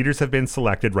 that our leaders have been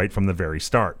selected right from the very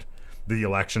start. The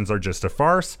elections are just a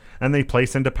farce, and they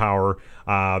place into power,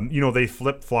 you know, they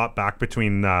flip-flop back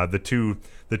between the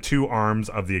two arms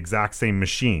of the exact same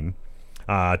machine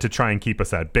to try and keep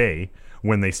us at bay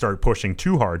when they start pushing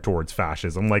too hard towards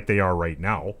fascism like they are right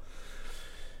now.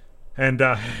 And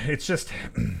it's just,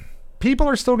 people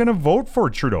are still going to vote for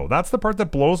Trudeau. That's the part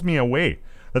that blows me away,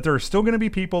 that there are still going to be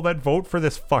people that vote for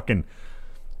this fucking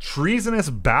treasonous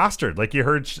bastard, like you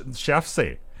heard Chef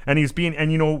say. And he's being,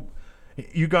 and you know,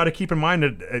 you got to keep in mind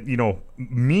that you know,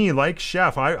 me, like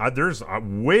Chef, I there's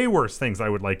way worse things I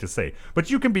would like to say,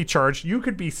 but you can be charged, you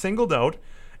could be singled out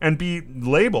and be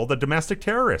labeled a domestic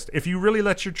terrorist if you really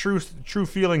let your true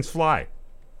feelings fly.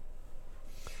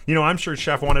 You know, I'm sure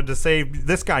Chef wanted to say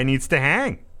this guy needs to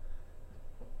hang.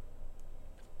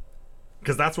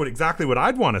 Because that's exactly what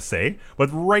I'd want to say. But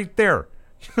right there,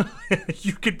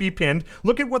 you could be pinned.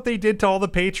 Look at what they did to all the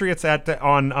patriots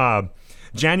on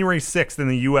January 6th in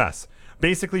the U.S.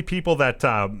 Basically, people that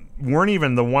weren't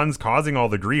even the ones causing all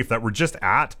the grief, that were just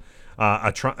at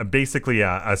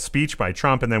a speech by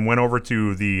Trump, and then went over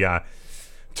to the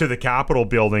Capitol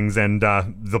buildings, and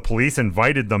the police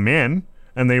invited them in,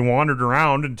 and they wandered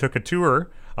around and took a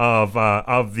tour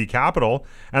of the Capitol,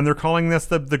 and they're calling this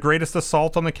the greatest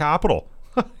assault on the Capitol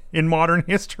in modern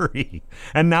history.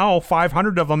 And now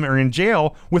 500 of them are in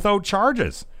jail without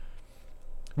charges.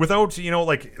 Without,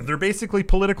 they're basically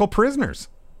political prisoners.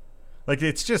 Like,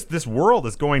 it's just, this world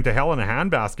is going to hell in a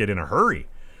handbasket in a hurry.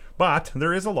 But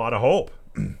there is a lot of hope.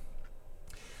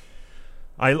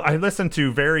 I listen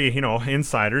to very,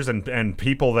 insiders and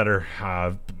people that are,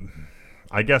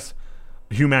 I guess,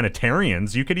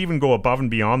 humanitarians. You could even go above and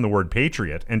beyond the word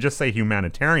patriot and just say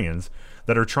humanitarians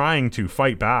that are trying to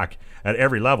fight back at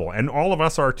every level. And all of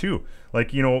us are too.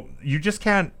 Like, you just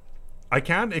can't, I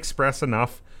can't express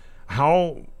enough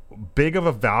how big of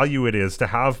a value it is to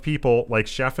have people like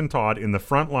Chef and Todd in the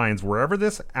front lines wherever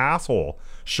this asshole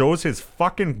shows his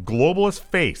fucking globalist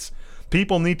face.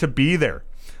 People need to be there.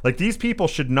 Like, these people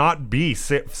should not be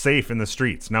safe in the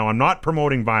streets. Now, I'm not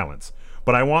promoting violence,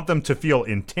 but I want them to feel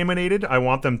intimidated. I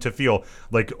want them to feel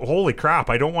like, holy crap,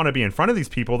 I don't want to be in front of these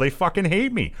people. They fucking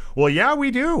hate me. Well, yeah,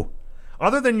 we do.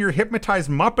 Other than your hypnotized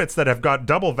Muppets that have got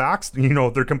double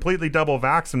vaxxed, they're completely double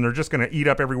vaxxed and they're just going to eat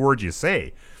up every word you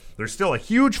say. There's still a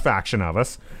huge faction of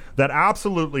us that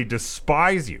absolutely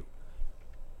despise you.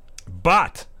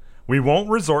 But we won't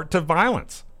resort to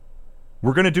violence.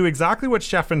 We're going to do exactly what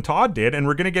Chef and Todd did, and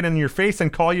we're going to get in your face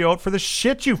and call you out for the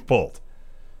shit you've pulled.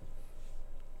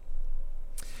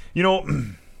 It's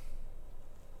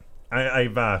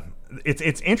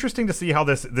interesting to see how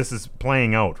this is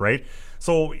playing out, right?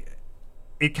 So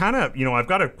it kind of, I've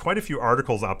got quite a few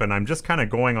articles up, and I'm just kind of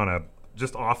going on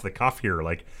just off the cuff here.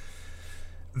 Like,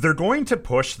 they're going to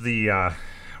push the,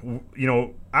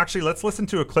 actually, let's listen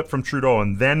to a clip from Trudeau,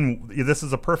 and then this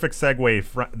is a perfect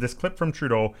segue. This clip from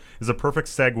Trudeau is a perfect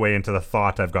segue into the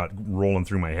thought I've got rolling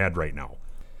through my head right now.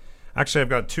 Actually, I've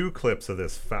got two clips of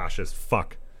this fascist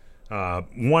fuck.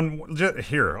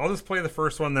 Here, I'll just play the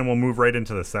first one, then we'll move right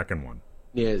into the second one.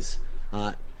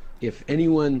 If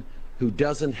anyone who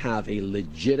doesn't have a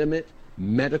legitimate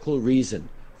medical reason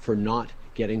for not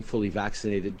getting fully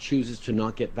vaccinated chooses to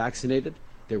not get vaccinated,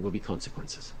 there will be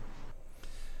consequences.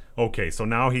 Okay, so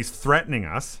now he's threatening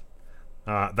us.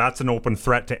 That's an open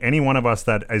threat to any one of us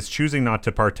that is choosing not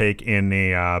to partake in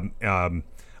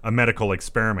a medical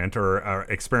experiment or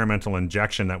experimental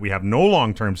injection that we have no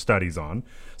long-term studies on.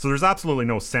 So there's absolutely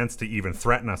no sense to even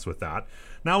threaten us with that.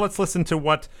 Now let's listen to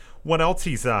what else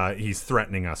he's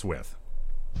threatening us with.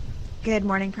 Good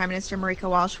morning, Prime Minister. Marika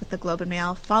Walsh with the Globe and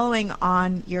Mail. Following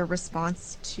on your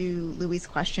response to Louis'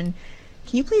 question,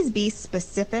 can you please be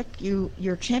specific?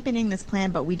 You're championing this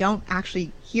plan, but we don't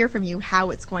actually hear from you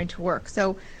how it's going to work.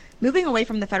 So moving away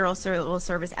from the Federal Civil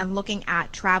Service and looking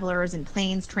at travelers and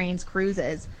planes, trains,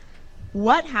 cruises,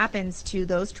 what happens to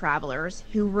those travelers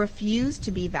who refuse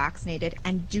to be vaccinated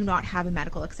and do not have a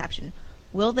medical exception?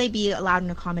 Will they be allowed an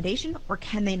accommodation, or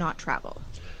can they not travel?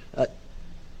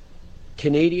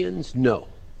 Canadians know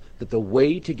that the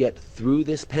way to get through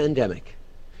this pandemic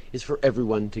is for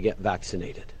everyone to get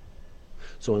vaccinated.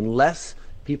 So unless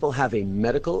people have a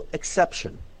medical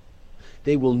exception,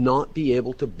 they will not be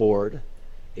able to board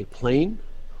a plane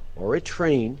or a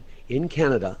train in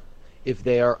Canada if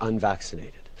they are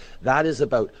unvaccinated. That is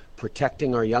about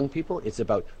protecting our young people. It's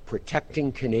about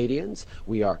protecting Canadians.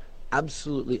 We are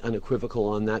absolutely unequivocal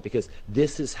on that, because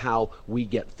this is how we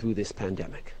get through this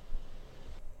pandemic.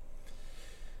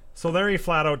 So there he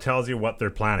flat out tells you what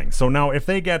they're planning. So now if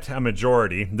they get a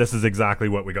majority, this is exactly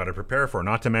what we got to prepare for.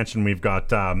 Not to mention we've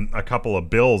got a couple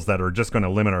of bills that are just going to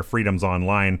limit our freedoms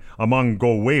online,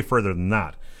 go way further than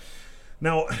that.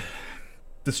 Now,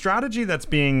 the strategy that's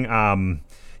being,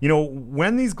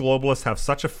 when these globalists have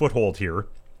such a foothold here,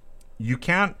 you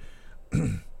can't...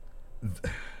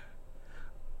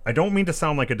 I don't mean to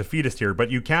sound like a defeatist here, but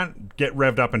you can't get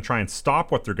revved up and try and stop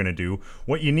what they're going to do.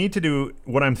 What you need to do,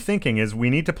 what I'm thinking is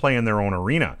we need to play in their own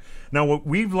arena. Now,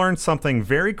 we've learned something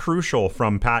very crucial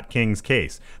from Pat King's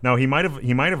case. Now, he might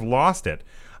have lost it,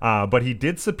 but he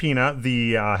did subpoena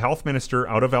the health minister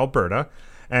out of Alberta,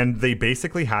 And they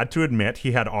basically had to admit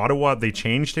he had Ottawa. They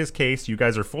changed his case. You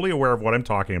guys are fully aware of what I'm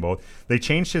talking about. They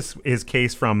changed his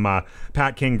case from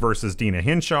Pat King versus Dina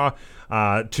Hinshaw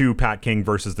to Pat King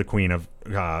versus the Queen of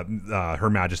Her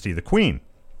Majesty the Queen.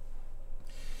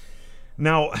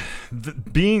 Now,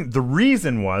 the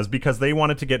reason was because they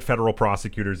wanted to get federal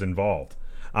prosecutors involved.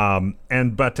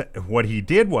 But what he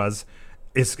did was,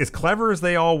 as clever as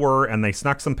they all were, and they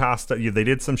snuck some past, they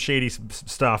did some shady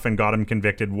stuff and got him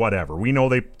convicted, whatever. We know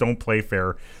they don't play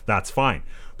fair. That's fine.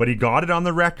 But he got it on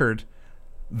the record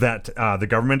that the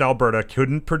government of Alberta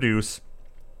couldn't produce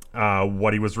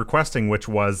what he was requesting, which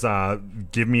was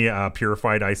give me a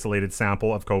purified, isolated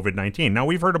sample of COVID-19. Now,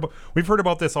 we've heard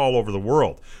about this all over the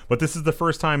world, but this is the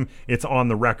first time it's on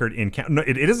the record in Canada. No,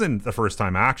 it isn't the first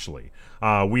time, actually.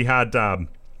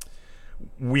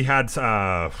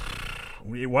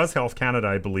 It was Health Canada,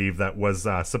 I believe, that was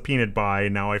subpoenaed by,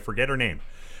 now I forget her name.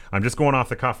 I'm just going off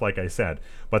the cuff, like I said.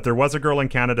 But there was a girl in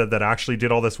Canada that actually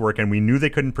did all this work, and we knew they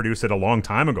couldn't produce it a long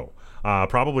time ago.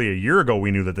 Probably a year ago, we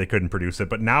knew that they couldn't produce it,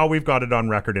 but now we've got it on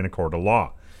record in a court of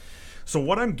law. So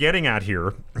what I'm getting at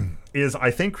here is, I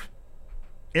think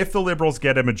if the Liberals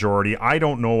get a majority, I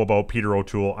don't know about Peter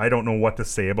O'Toole. I don't know what to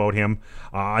say about him.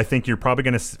 I think you're probably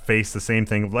going to face the same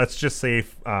thing. Let's just say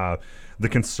the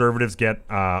Conservatives get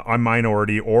a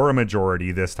minority or a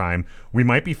majority this time, we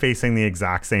might be facing the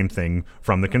exact same thing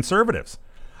from the Conservatives.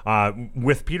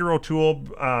 With Peter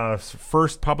O'Toole's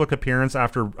first public appearance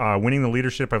after winning the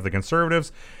leadership of the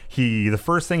Conservatives, the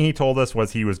first thing he told us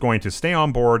was he was going to stay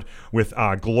on board with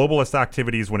globalist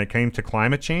activities when it came to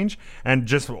climate change, and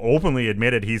just openly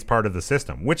admitted he's part of the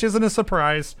system, which isn't a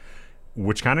surprise.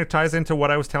 Which kind of ties into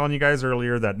what I was telling you guys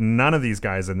earlier, that none of these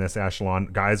guys in this echelon,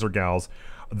 guys or gals,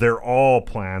 they're all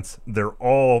plants. They're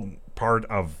all part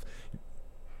of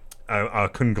a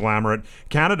conglomerate.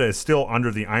 Canada is still under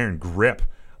the iron grip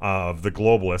of the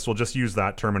globalists. We'll just use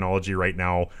that terminology right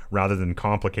now rather than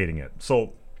complicating it.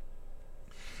 So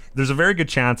there's a very good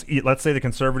chance, let's say the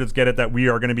Conservatives get it, that we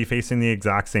are going to be facing the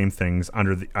exact same things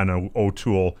under an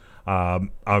O'Toole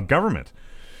government.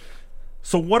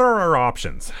 So what are our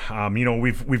options?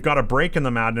 We've got a break in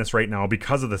the madness right now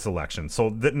because of this election. So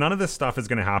none of this stuff is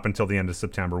going to happen till the end of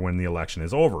September when the election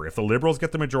is over. If the Liberals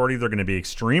get the majority, they're going to be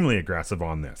extremely aggressive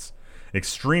on this.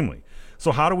 Extremely.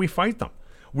 So how do we fight them?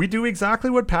 We do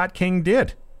exactly what Pat King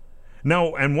did.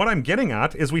 Now, and what I'm getting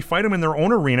at is we fight them in their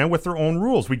own arena with their own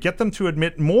rules. We get them to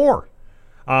admit more.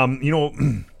 And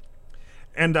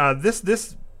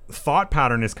this thought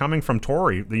pattern is coming from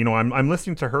Tory. I'm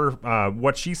listening to her,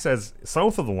 what she says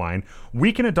south of the line.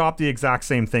 We can adopt the exact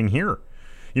same thing here.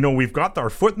 We've got our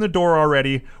foot in the door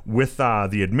already with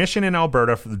the admission in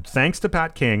Alberta, thanks to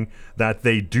Pat King, that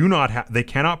they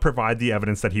cannot provide the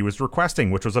evidence that he was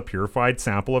requesting, which was a purified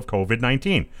sample of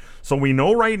COVID-19. So we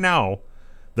know right now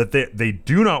that they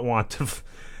do not want to.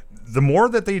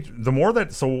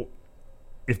 So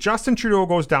if Justin Trudeau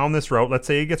goes down this route, let's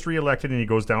say he gets reelected and he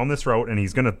goes down this route, and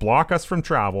he's going to block us from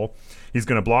travel, he's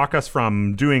going to block us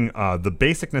from doing the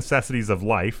basic necessities of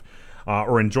life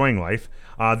or enjoying life.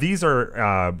 These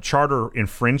are charter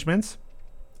infringements,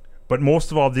 but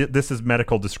most of all, this is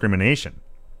medical discrimination.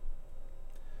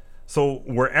 So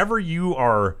wherever you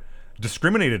are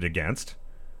discriminated against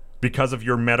because of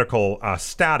your medical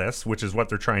status, which is what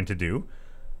they're trying to do,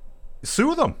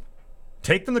 sue them.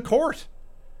 Take them to court.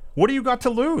 What do you got to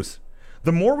lose?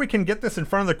 The more we can get this in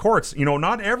front of the courts,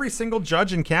 not every single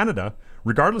judge in Canada,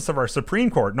 regardless of our Supreme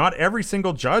Court, not every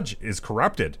single judge is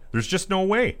corrupted. There's just no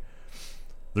way.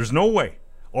 There's no way.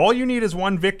 All you need is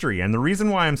one victory. And the reason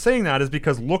why I'm saying that is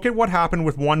because look at what happened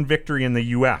with one victory in the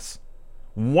U.S.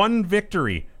 One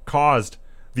victory caused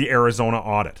the Arizona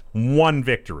audit. One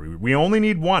victory. We only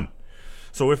need one.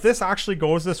 So if this actually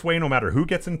goes this way, no matter who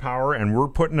gets in power, and we're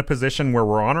put in a position where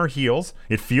we're on our heels,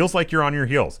 it feels like you're on your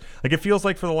heels. Like, it feels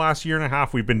like for the last year and a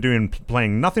half, we've been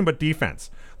playing nothing but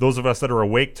defense. Those of us that are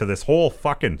awake to this whole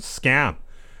fucking scam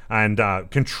and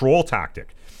control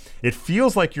tactic. It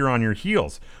feels like you're on your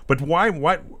heels. But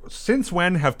since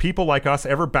when have people like us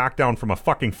ever backed down from a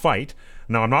fucking fight?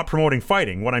 Now, I'm not promoting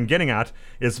fighting. What I'm getting at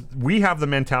is we have the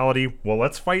mentality, well,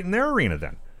 let's fight in their arena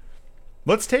then.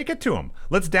 Let's take it to them.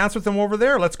 Let's dance with them over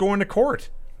there. Let's go into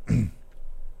court.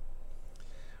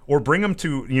 Or bring them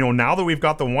to, now that we've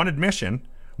got the one admission,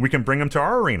 we can bring them to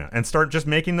our arena and start just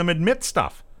making them admit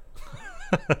stuff.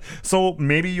 So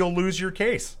maybe you'll lose your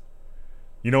case.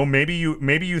 Maybe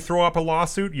you throw up a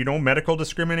lawsuit, medical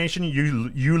discrimination,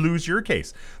 you lose your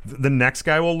case. The next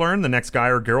guy will learn, the next guy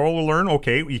or girl will learn,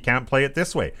 okay, you can't play it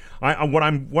this way. What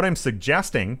I'm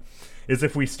suggesting is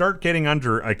if we start getting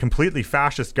under a completely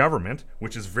fascist government,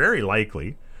 which is very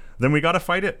likely, then we got to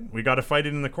fight it. We got to fight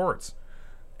it in the courts.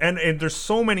 And there's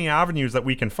so many avenues that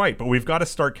we can fight, but we've got to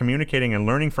start communicating and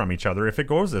learning from each other if it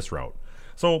goes this route.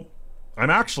 So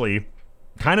I'm actually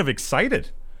kind of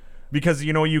excited because,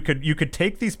 you know, you could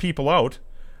take these people out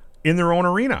in their own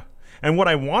arena. And what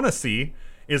I want to see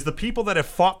is the people that have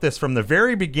fought this from the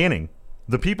very beginning,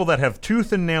 the people that have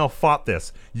tooth and nail fought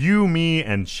this, you, me,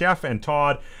 and Chef and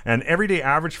Todd and everyday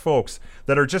average folks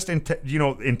that are just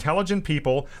intelligent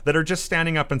people that are just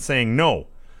standing up and saying, no,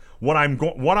 what I'm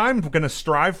going to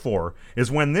strive for is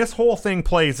when this whole thing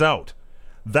plays out,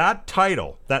 that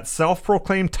title, that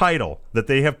self-proclaimed title that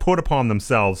they have put upon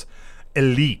themselves,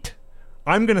 elite.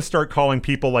 I'm going to start calling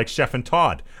people like Chef and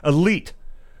Todd elite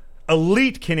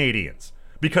Canadians,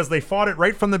 because they fought it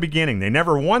right from the beginning. They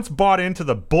never once bought into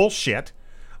the bullshit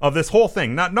of this whole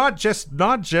thing. Not just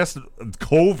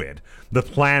COVID, the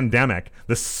pandemic,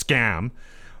 the scam,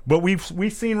 but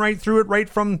we've seen right through it right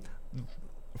from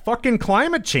fucking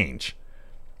climate change.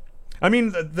 I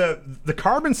mean, the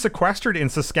carbon sequestered in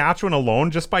Saskatchewan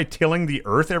alone just by tilling the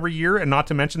earth every year, and not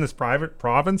to mention this private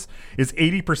province, is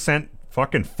 80%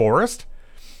 fucking forest.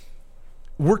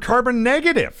 We're carbon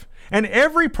negative. And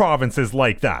every province is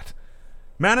like that.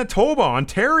 Manitoba,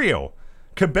 Ontario,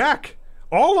 Quebec,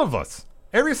 all of us.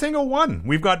 Every single one.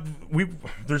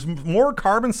 There's more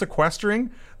carbon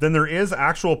sequestering than there is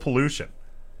actual pollution.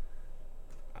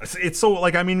 It's so,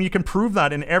 like, I mean, you can prove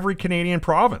that in every Canadian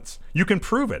province. You can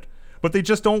prove it. But they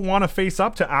just don't want to face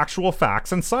up to actual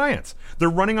facts and science. They're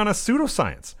running on a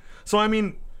pseudoscience. So, I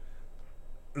mean,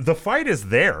 the fight is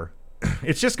there.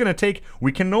 It's just going to take,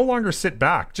 we can no longer sit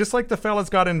back. Just like the fellas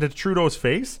got into Trudeau's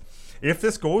face. If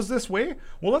this goes this way,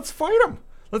 well, let's fight them.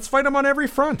 Let's fight them on every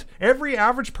front. Every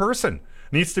average person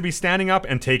needs to be standing up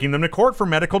and taking them to court for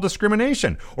medical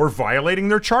discrimination or violating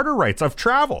their charter rights of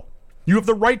travel. You have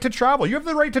the right to travel. You have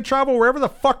the right to travel wherever the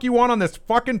fuck you want on this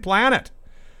fucking planet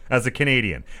as a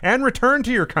Canadian and return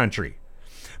to your country.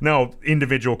 Now,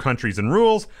 individual countries and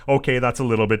rules, okay, that's a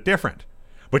little bit different.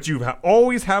 But you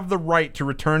always have the right to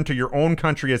return to your own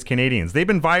country as Canadians. They've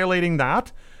been violating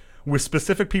that with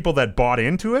specific people that bought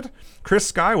into it. Chris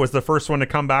Sky was the first one to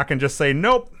come back and just say,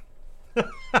 nope,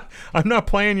 I'm not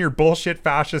playing your bullshit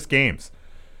fascist games.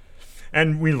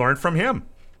 And we learned from him.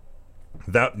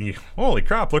 Holy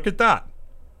crap, look at that.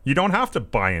 You don't have to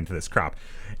buy into this crap.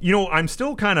 You know, I'm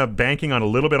still kind of banking on a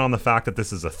little bit on the fact that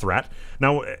this is a threat.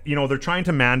 Now, you know, they're trying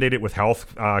to mandate it with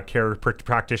health care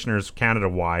practitioners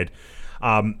Canada-wide.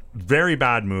 Very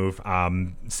bad move,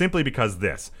 simply because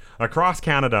across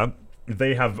Canada,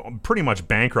 they have pretty much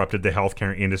bankrupted the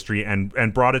healthcare industry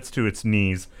and brought it to its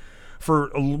knees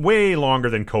for way longer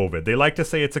than COVID. They like to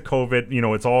say it's a COVID, you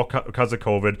know, it's all because of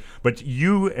COVID, but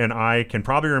you and I can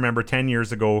probably remember 10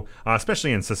 years ago,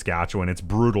 especially in Saskatchewan, it's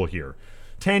brutal here.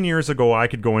 10 years ago, I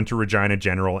could go into Regina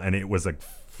General and it was a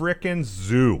frickin'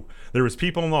 zoo. There was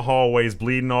people in the hallways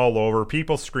bleeding all over,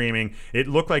 people screaming. It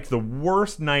looked like the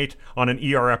worst night on an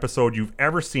ER episode you've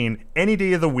ever seen any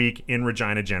day of the week in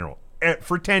Regina General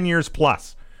for 10 years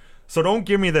plus. So don't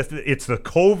give me this, it's the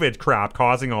COVID crap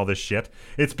causing all this shit.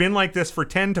 It's been like this for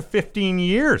 10 to 15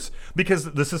 years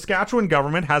because the Saskatchewan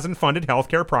government hasn't funded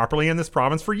healthcare properly in this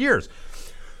province for years.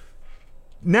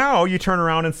 Now you turn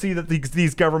around and see that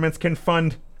these governments can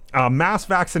fund mass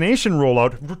vaccination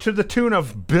rollout to the tune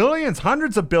of billions,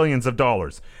 hundreds of billions of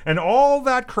dollars. And all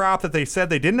that crap that they said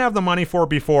they didn't have the money for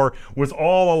before was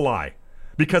all a lie.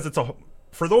 Because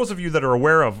for those of you that are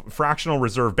aware of fractional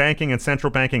reserve banking and central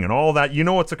banking and all that, you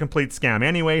know it's a complete scam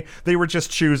anyway. They were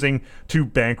just choosing to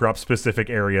bankrupt specific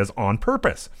areas on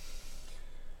purpose.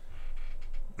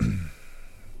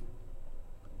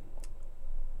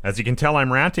 As you can tell,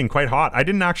 I'm ranting quite hot. I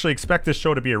didn't actually expect this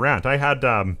show to be a rant. I had,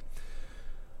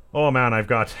 oh man, I've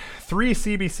got 3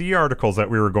 CBC articles that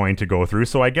we were going to go through,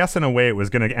 so I guess in a way it was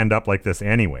going to end up like this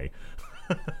anyway.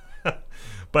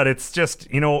 But it's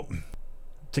just, you know,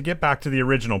 to get back to the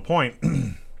original point,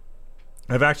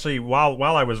 I've actually, while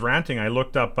I was ranting, I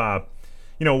looked up,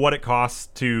 you know, what it costs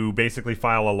to basically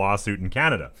file a lawsuit in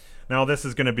Canada. Now, this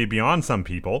is going to be beyond some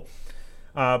people.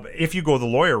 If you go the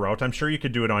lawyer route, I'm sure you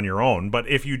could do it on your own. But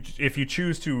if you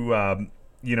choose to,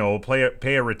 you know,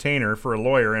 pay a retainer for a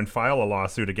lawyer and file a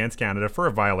lawsuit against Canada for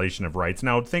a violation of rights.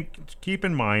 Now, keep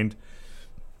in mind,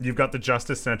 you've got the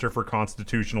Justice Centre for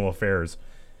Constitutional Affairs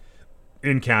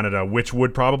in Canada, which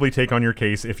would probably take on your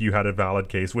case if you had a valid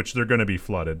case, which they're going to be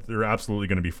flooded. They're absolutely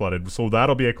going to be flooded. So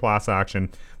that'll be a class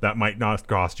action that might not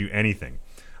cost you anything.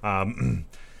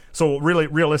 So really,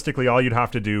 realistically, all you'd have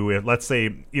to do, let's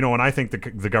say, you know, and I think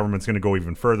the government's going to go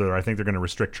even further. I think they're going to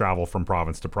restrict travel from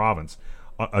province to province,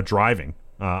 driving.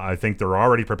 I think they're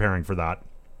already preparing for that.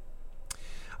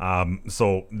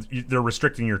 So they're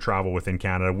restricting your travel within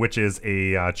Canada, which is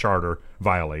a charter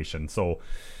violation. So,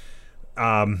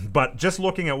 but just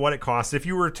looking at what it costs, if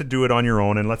you were to do it on your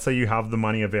own, and let's say you have the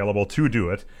money available to do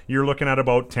it, you're looking at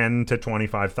about $10,000 to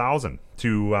 $25,000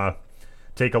 to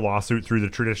take a lawsuit through the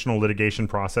traditional litigation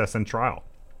process and trial.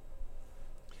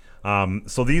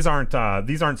 So these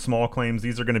aren't small claims;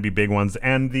 these are going to be big ones,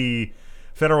 and the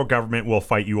federal government will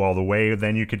fight you all the way.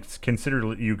 Then you could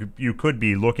consider you could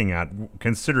be looking at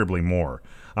considerably more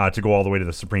to go all the way to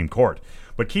the Supreme Court.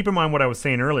 But keep in mind what I was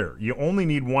saying earlier: you only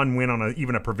need one win on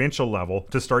even a provincial level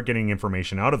to start getting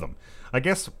information out of them. I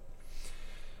guess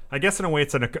in a way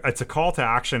it's a call to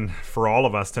action for all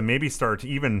of us to maybe start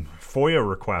even FOIA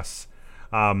requests.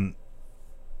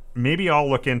 Maybe I'll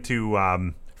look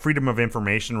into freedom of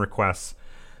information requests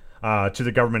to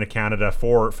the government of Canada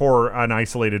for an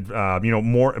isolated,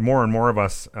 more and more of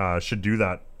us should do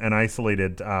that, an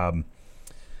isolated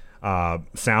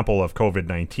sample of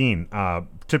COVID-19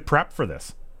 to prep for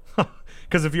this.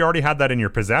 Because if you already had that in your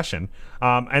possession,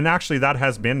 and actually that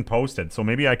has been posted, so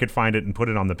maybe I could find it and put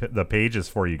it on the pages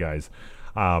for you guys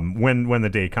when the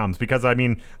day comes. Because I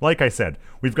mean, like I said,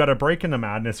 we've got a break in the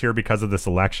madness here because of this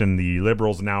election. The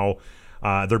Liberals now.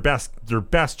 Their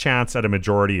best chance at a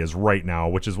majority is right now,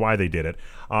 which is why they did it.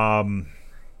 I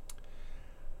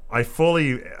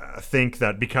fully think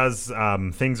that because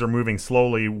things are moving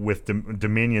slowly with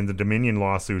Dominion, the Dominion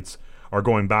lawsuits are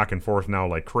going back and forth now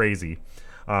like crazy.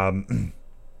 I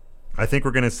think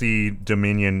we're going to see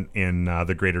Dominion in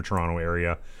the Greater Toronto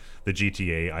Area, the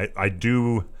GTA.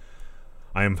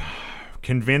 I am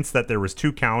convinced that there was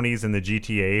 2 counties in the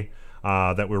GTA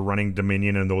that were running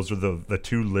Dominion, and those are the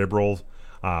 2 Liberals.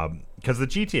 Because the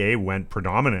GTA went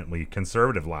predominantly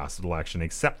conservative last election,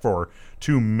 except for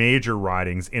 2 major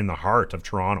ridings in the heart of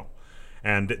Toronto.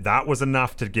 And that was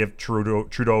enough to give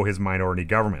Trudeau his minority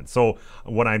government. So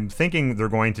what I'm thinking they're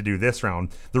going to do this round,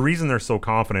 the reason they're so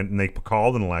confident and they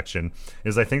called an election,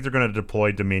 is I think they're going to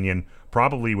deploy Dominion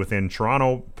probably within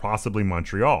Toronto, possibly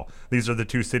Montreal. These are the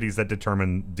 2 cities that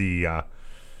determine the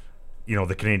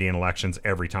Canadian elections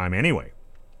every time anyway.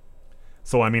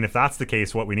 So, I mean, if that's the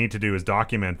case, what we need to do is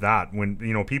document that. When,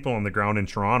 people on the ground in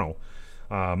Toronto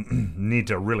need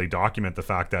to really document the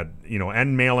fact that,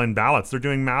 and mail-in ballots. They're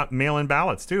doing mail-in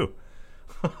ballots, too.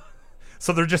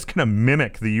 So they're just going to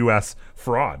mimic the U.S.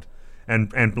 fraud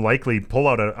and likely pull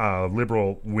out a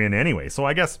Liberal win anyway. So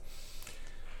I guess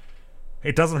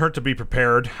it doesn't hurt to be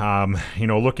prepared.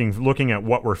 Looking at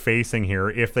what we're facing here,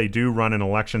 if they do run an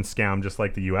election scam just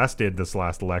like the U.S. did this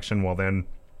last election, well, then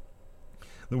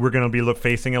we're going to be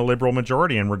facing a Liberal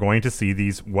majority, and we're going to see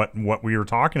these what we were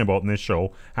talking about in this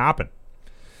show happen.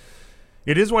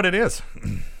 It is what it is.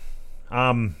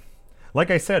 Like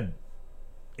I said,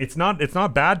 it's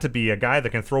not bad to be a guy that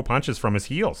can throw punches from his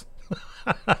heels.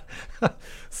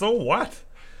 So what?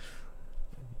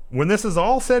 When this is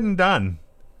all said and done,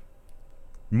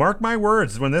 mark my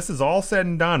words, when this is all said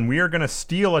and done, we are going to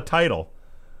steal a title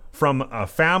from a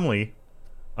family.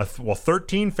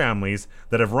 13 families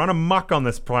that have run amok on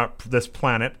this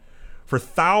planet for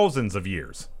thousands of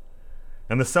years.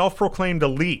 And the self-proclaimed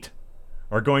elite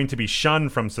are going to be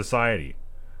shunned from society.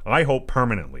 I hope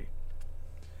permanently.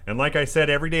 And like I said,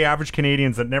 everyday average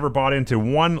Canadians that never bought into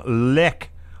one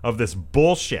lick of this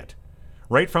bullshit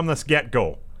right from this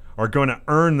get-go are going to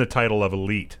earn the title of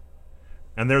elite.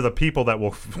 And they're the people that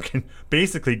will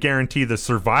basically guarantee the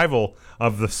survival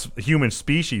of the human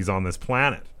species on this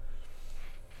planet.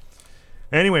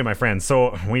 Anyway, my friends,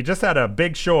 so we just had a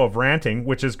big show of ranting,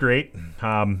 which is great.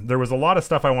 There was a lot of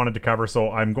stuff I wanted to cover,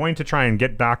 so I'm going to try and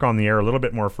get back on the air a little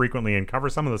bit more frequently and cover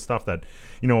some of the stuff that,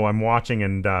 I'm watching.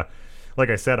 And like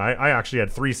I said, I actually had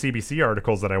 3 CBC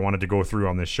articles that I wanted to go through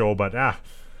on this show, but it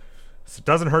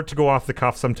doesn't hurt to go off the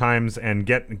cuff sometimes and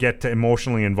get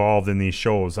emotionally involved in these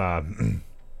shows.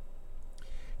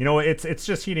 It's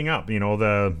just heating up.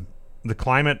 The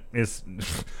climate is,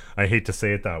 I hate to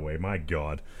say it that way, my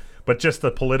God. But just the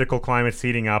political climate's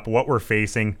heating up, what we're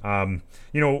facing.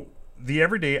 The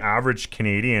everyday average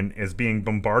Canadian is being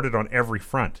bombarded on every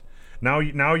front. Now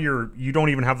you don't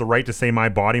even have the right to say my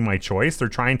body, my choice. They're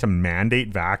trying to mandate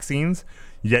vaccines,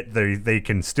 yet they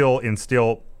can still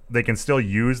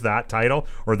use that title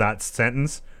or that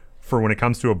sentence for when it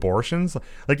comes to abortions.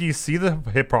 Like, do you see the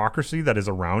hypocrisy that is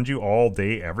around you all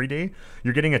day, every day?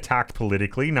 You're getting attacked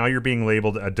politically. Now you're being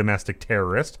labeled a domestic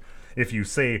terrorist if you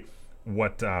say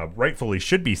what rightfully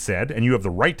should be said, and you have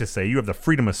the right to say, you have the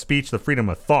freedom of speech, the freedom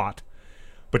of thought,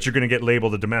 but you're going to get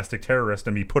labeled a domestic terrorist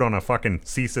and be put on a fucking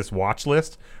CSIS watch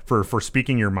list for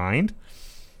speaking your mind.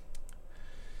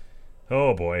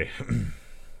 Oh boy.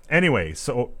 Anyway,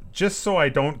 so just so I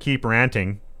don't keep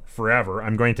ranting forever,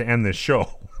 I'm going to end this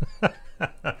show.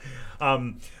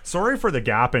 Sorry for the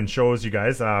gap in shows, you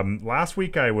guys. Last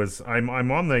week I'm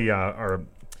on the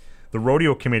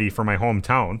rodeo committee for my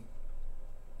hometown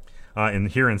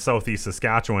here in southeast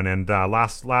Saskatchewan, and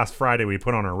last Friday we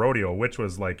put on a rodeo, which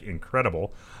was like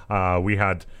incredible. We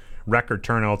had record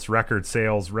turnouts, record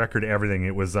sales, record everything.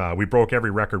 It was we broke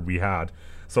every record we had.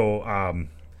 So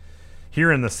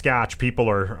here in the Scatch, people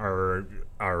are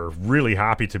really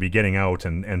happy to be getting out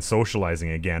and socializing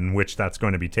again, which that's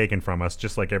going to be taken from us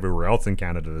just like everywhere else in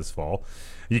Canada this fall.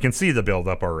 You can see the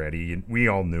build-up already. We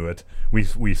all knew it.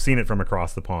 We've seen it from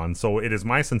across the pond. So it is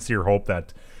my sincere hope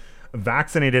that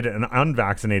vaccinated and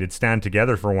unvaccinated stand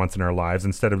together for once in our lives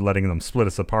instead of letting them split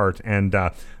us apart, and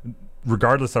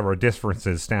regardless of our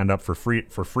differences, stand up for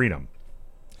freedom.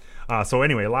 So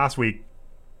anyway, last week,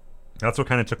 that's what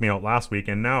kind of took me out last week.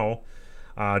 And now,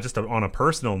 just on a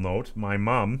personal note, my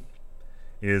mom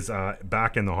is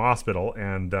back in the hospital,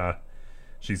 and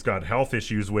she's got health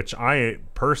issues, which I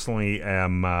personally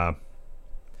am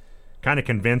kind of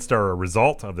convinced are a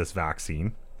result of this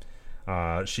vaccine.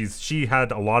 She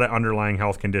had a lot of underlying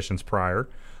health conditions prior,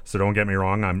 so don't get me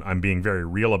wrong, I'm being very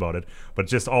real about it. But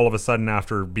just all of a sudden,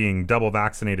 after being double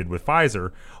vaccinated with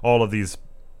Pfizer, all of these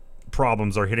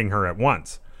problems are hitting her at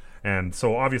once. And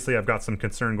so obviously I've got some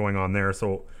concern going on there.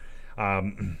 So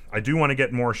I do want to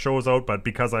get more shows out, but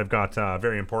because I've got a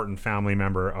very important family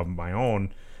member of my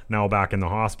own now back in the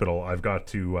hospital, I've got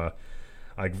to,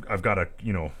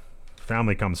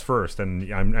 family comes first,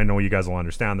 and I know you guys will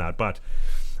understand that. But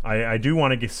I do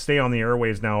want to stay on the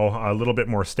airwaves now a little bit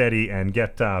more steady and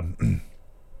get, the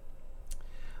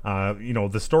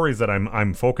stories that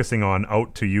I'm focusing on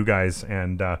out to you guys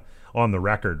and on the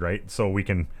record, right? So we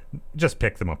can just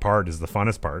pick them apart is the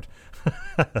funnest part.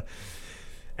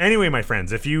 Anyway, my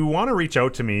friends, if you want to reach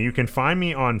out to me, you can find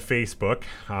me on Facebook,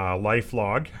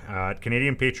 Lifelog, at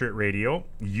Canadian Patriot Radio.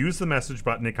 Use the message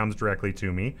button. It comes directly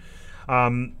to me.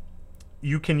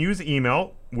 You can use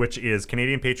email, which is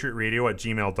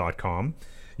CanadianPatriotRadio@gmail.com.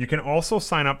 You can also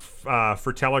sign up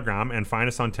for Telegram and find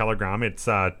us on Telegram. It's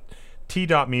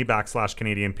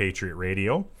t.me/Canadian Patriot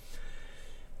Radio.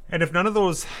 And if none of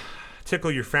those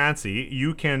tickle your fancy,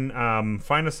 you can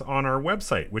find us on our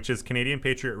website, which is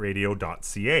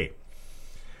CanadianPatriotRadio.ca.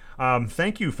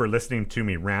 Thank you for listening to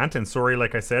me rant, and sorry,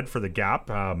 like I said, for the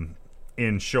gap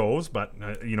in shows, but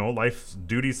life's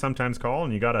duties sometimes call,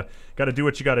 and you gotta do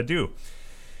what you gotta do.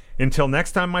 Until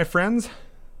next time, my friends,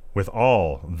 with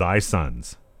all thy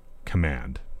sons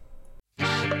command.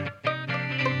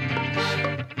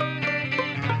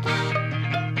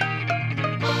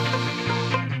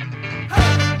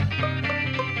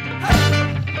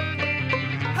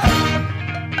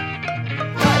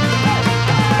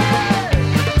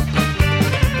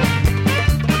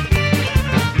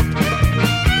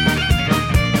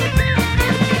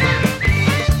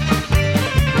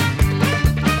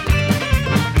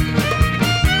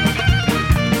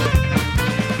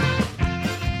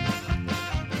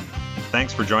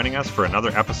 Thanks for joining us for another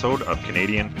episode of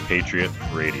Canadian Patriot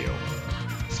Radio.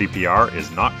 CPR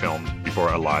is not filmed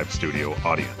before a live studio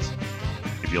audience.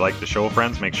 If you like the show,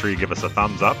 friends, make sure you give us a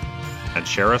thumbs up and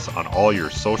share us on all your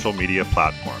social media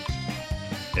platforms.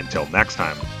 Until next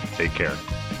time, take care.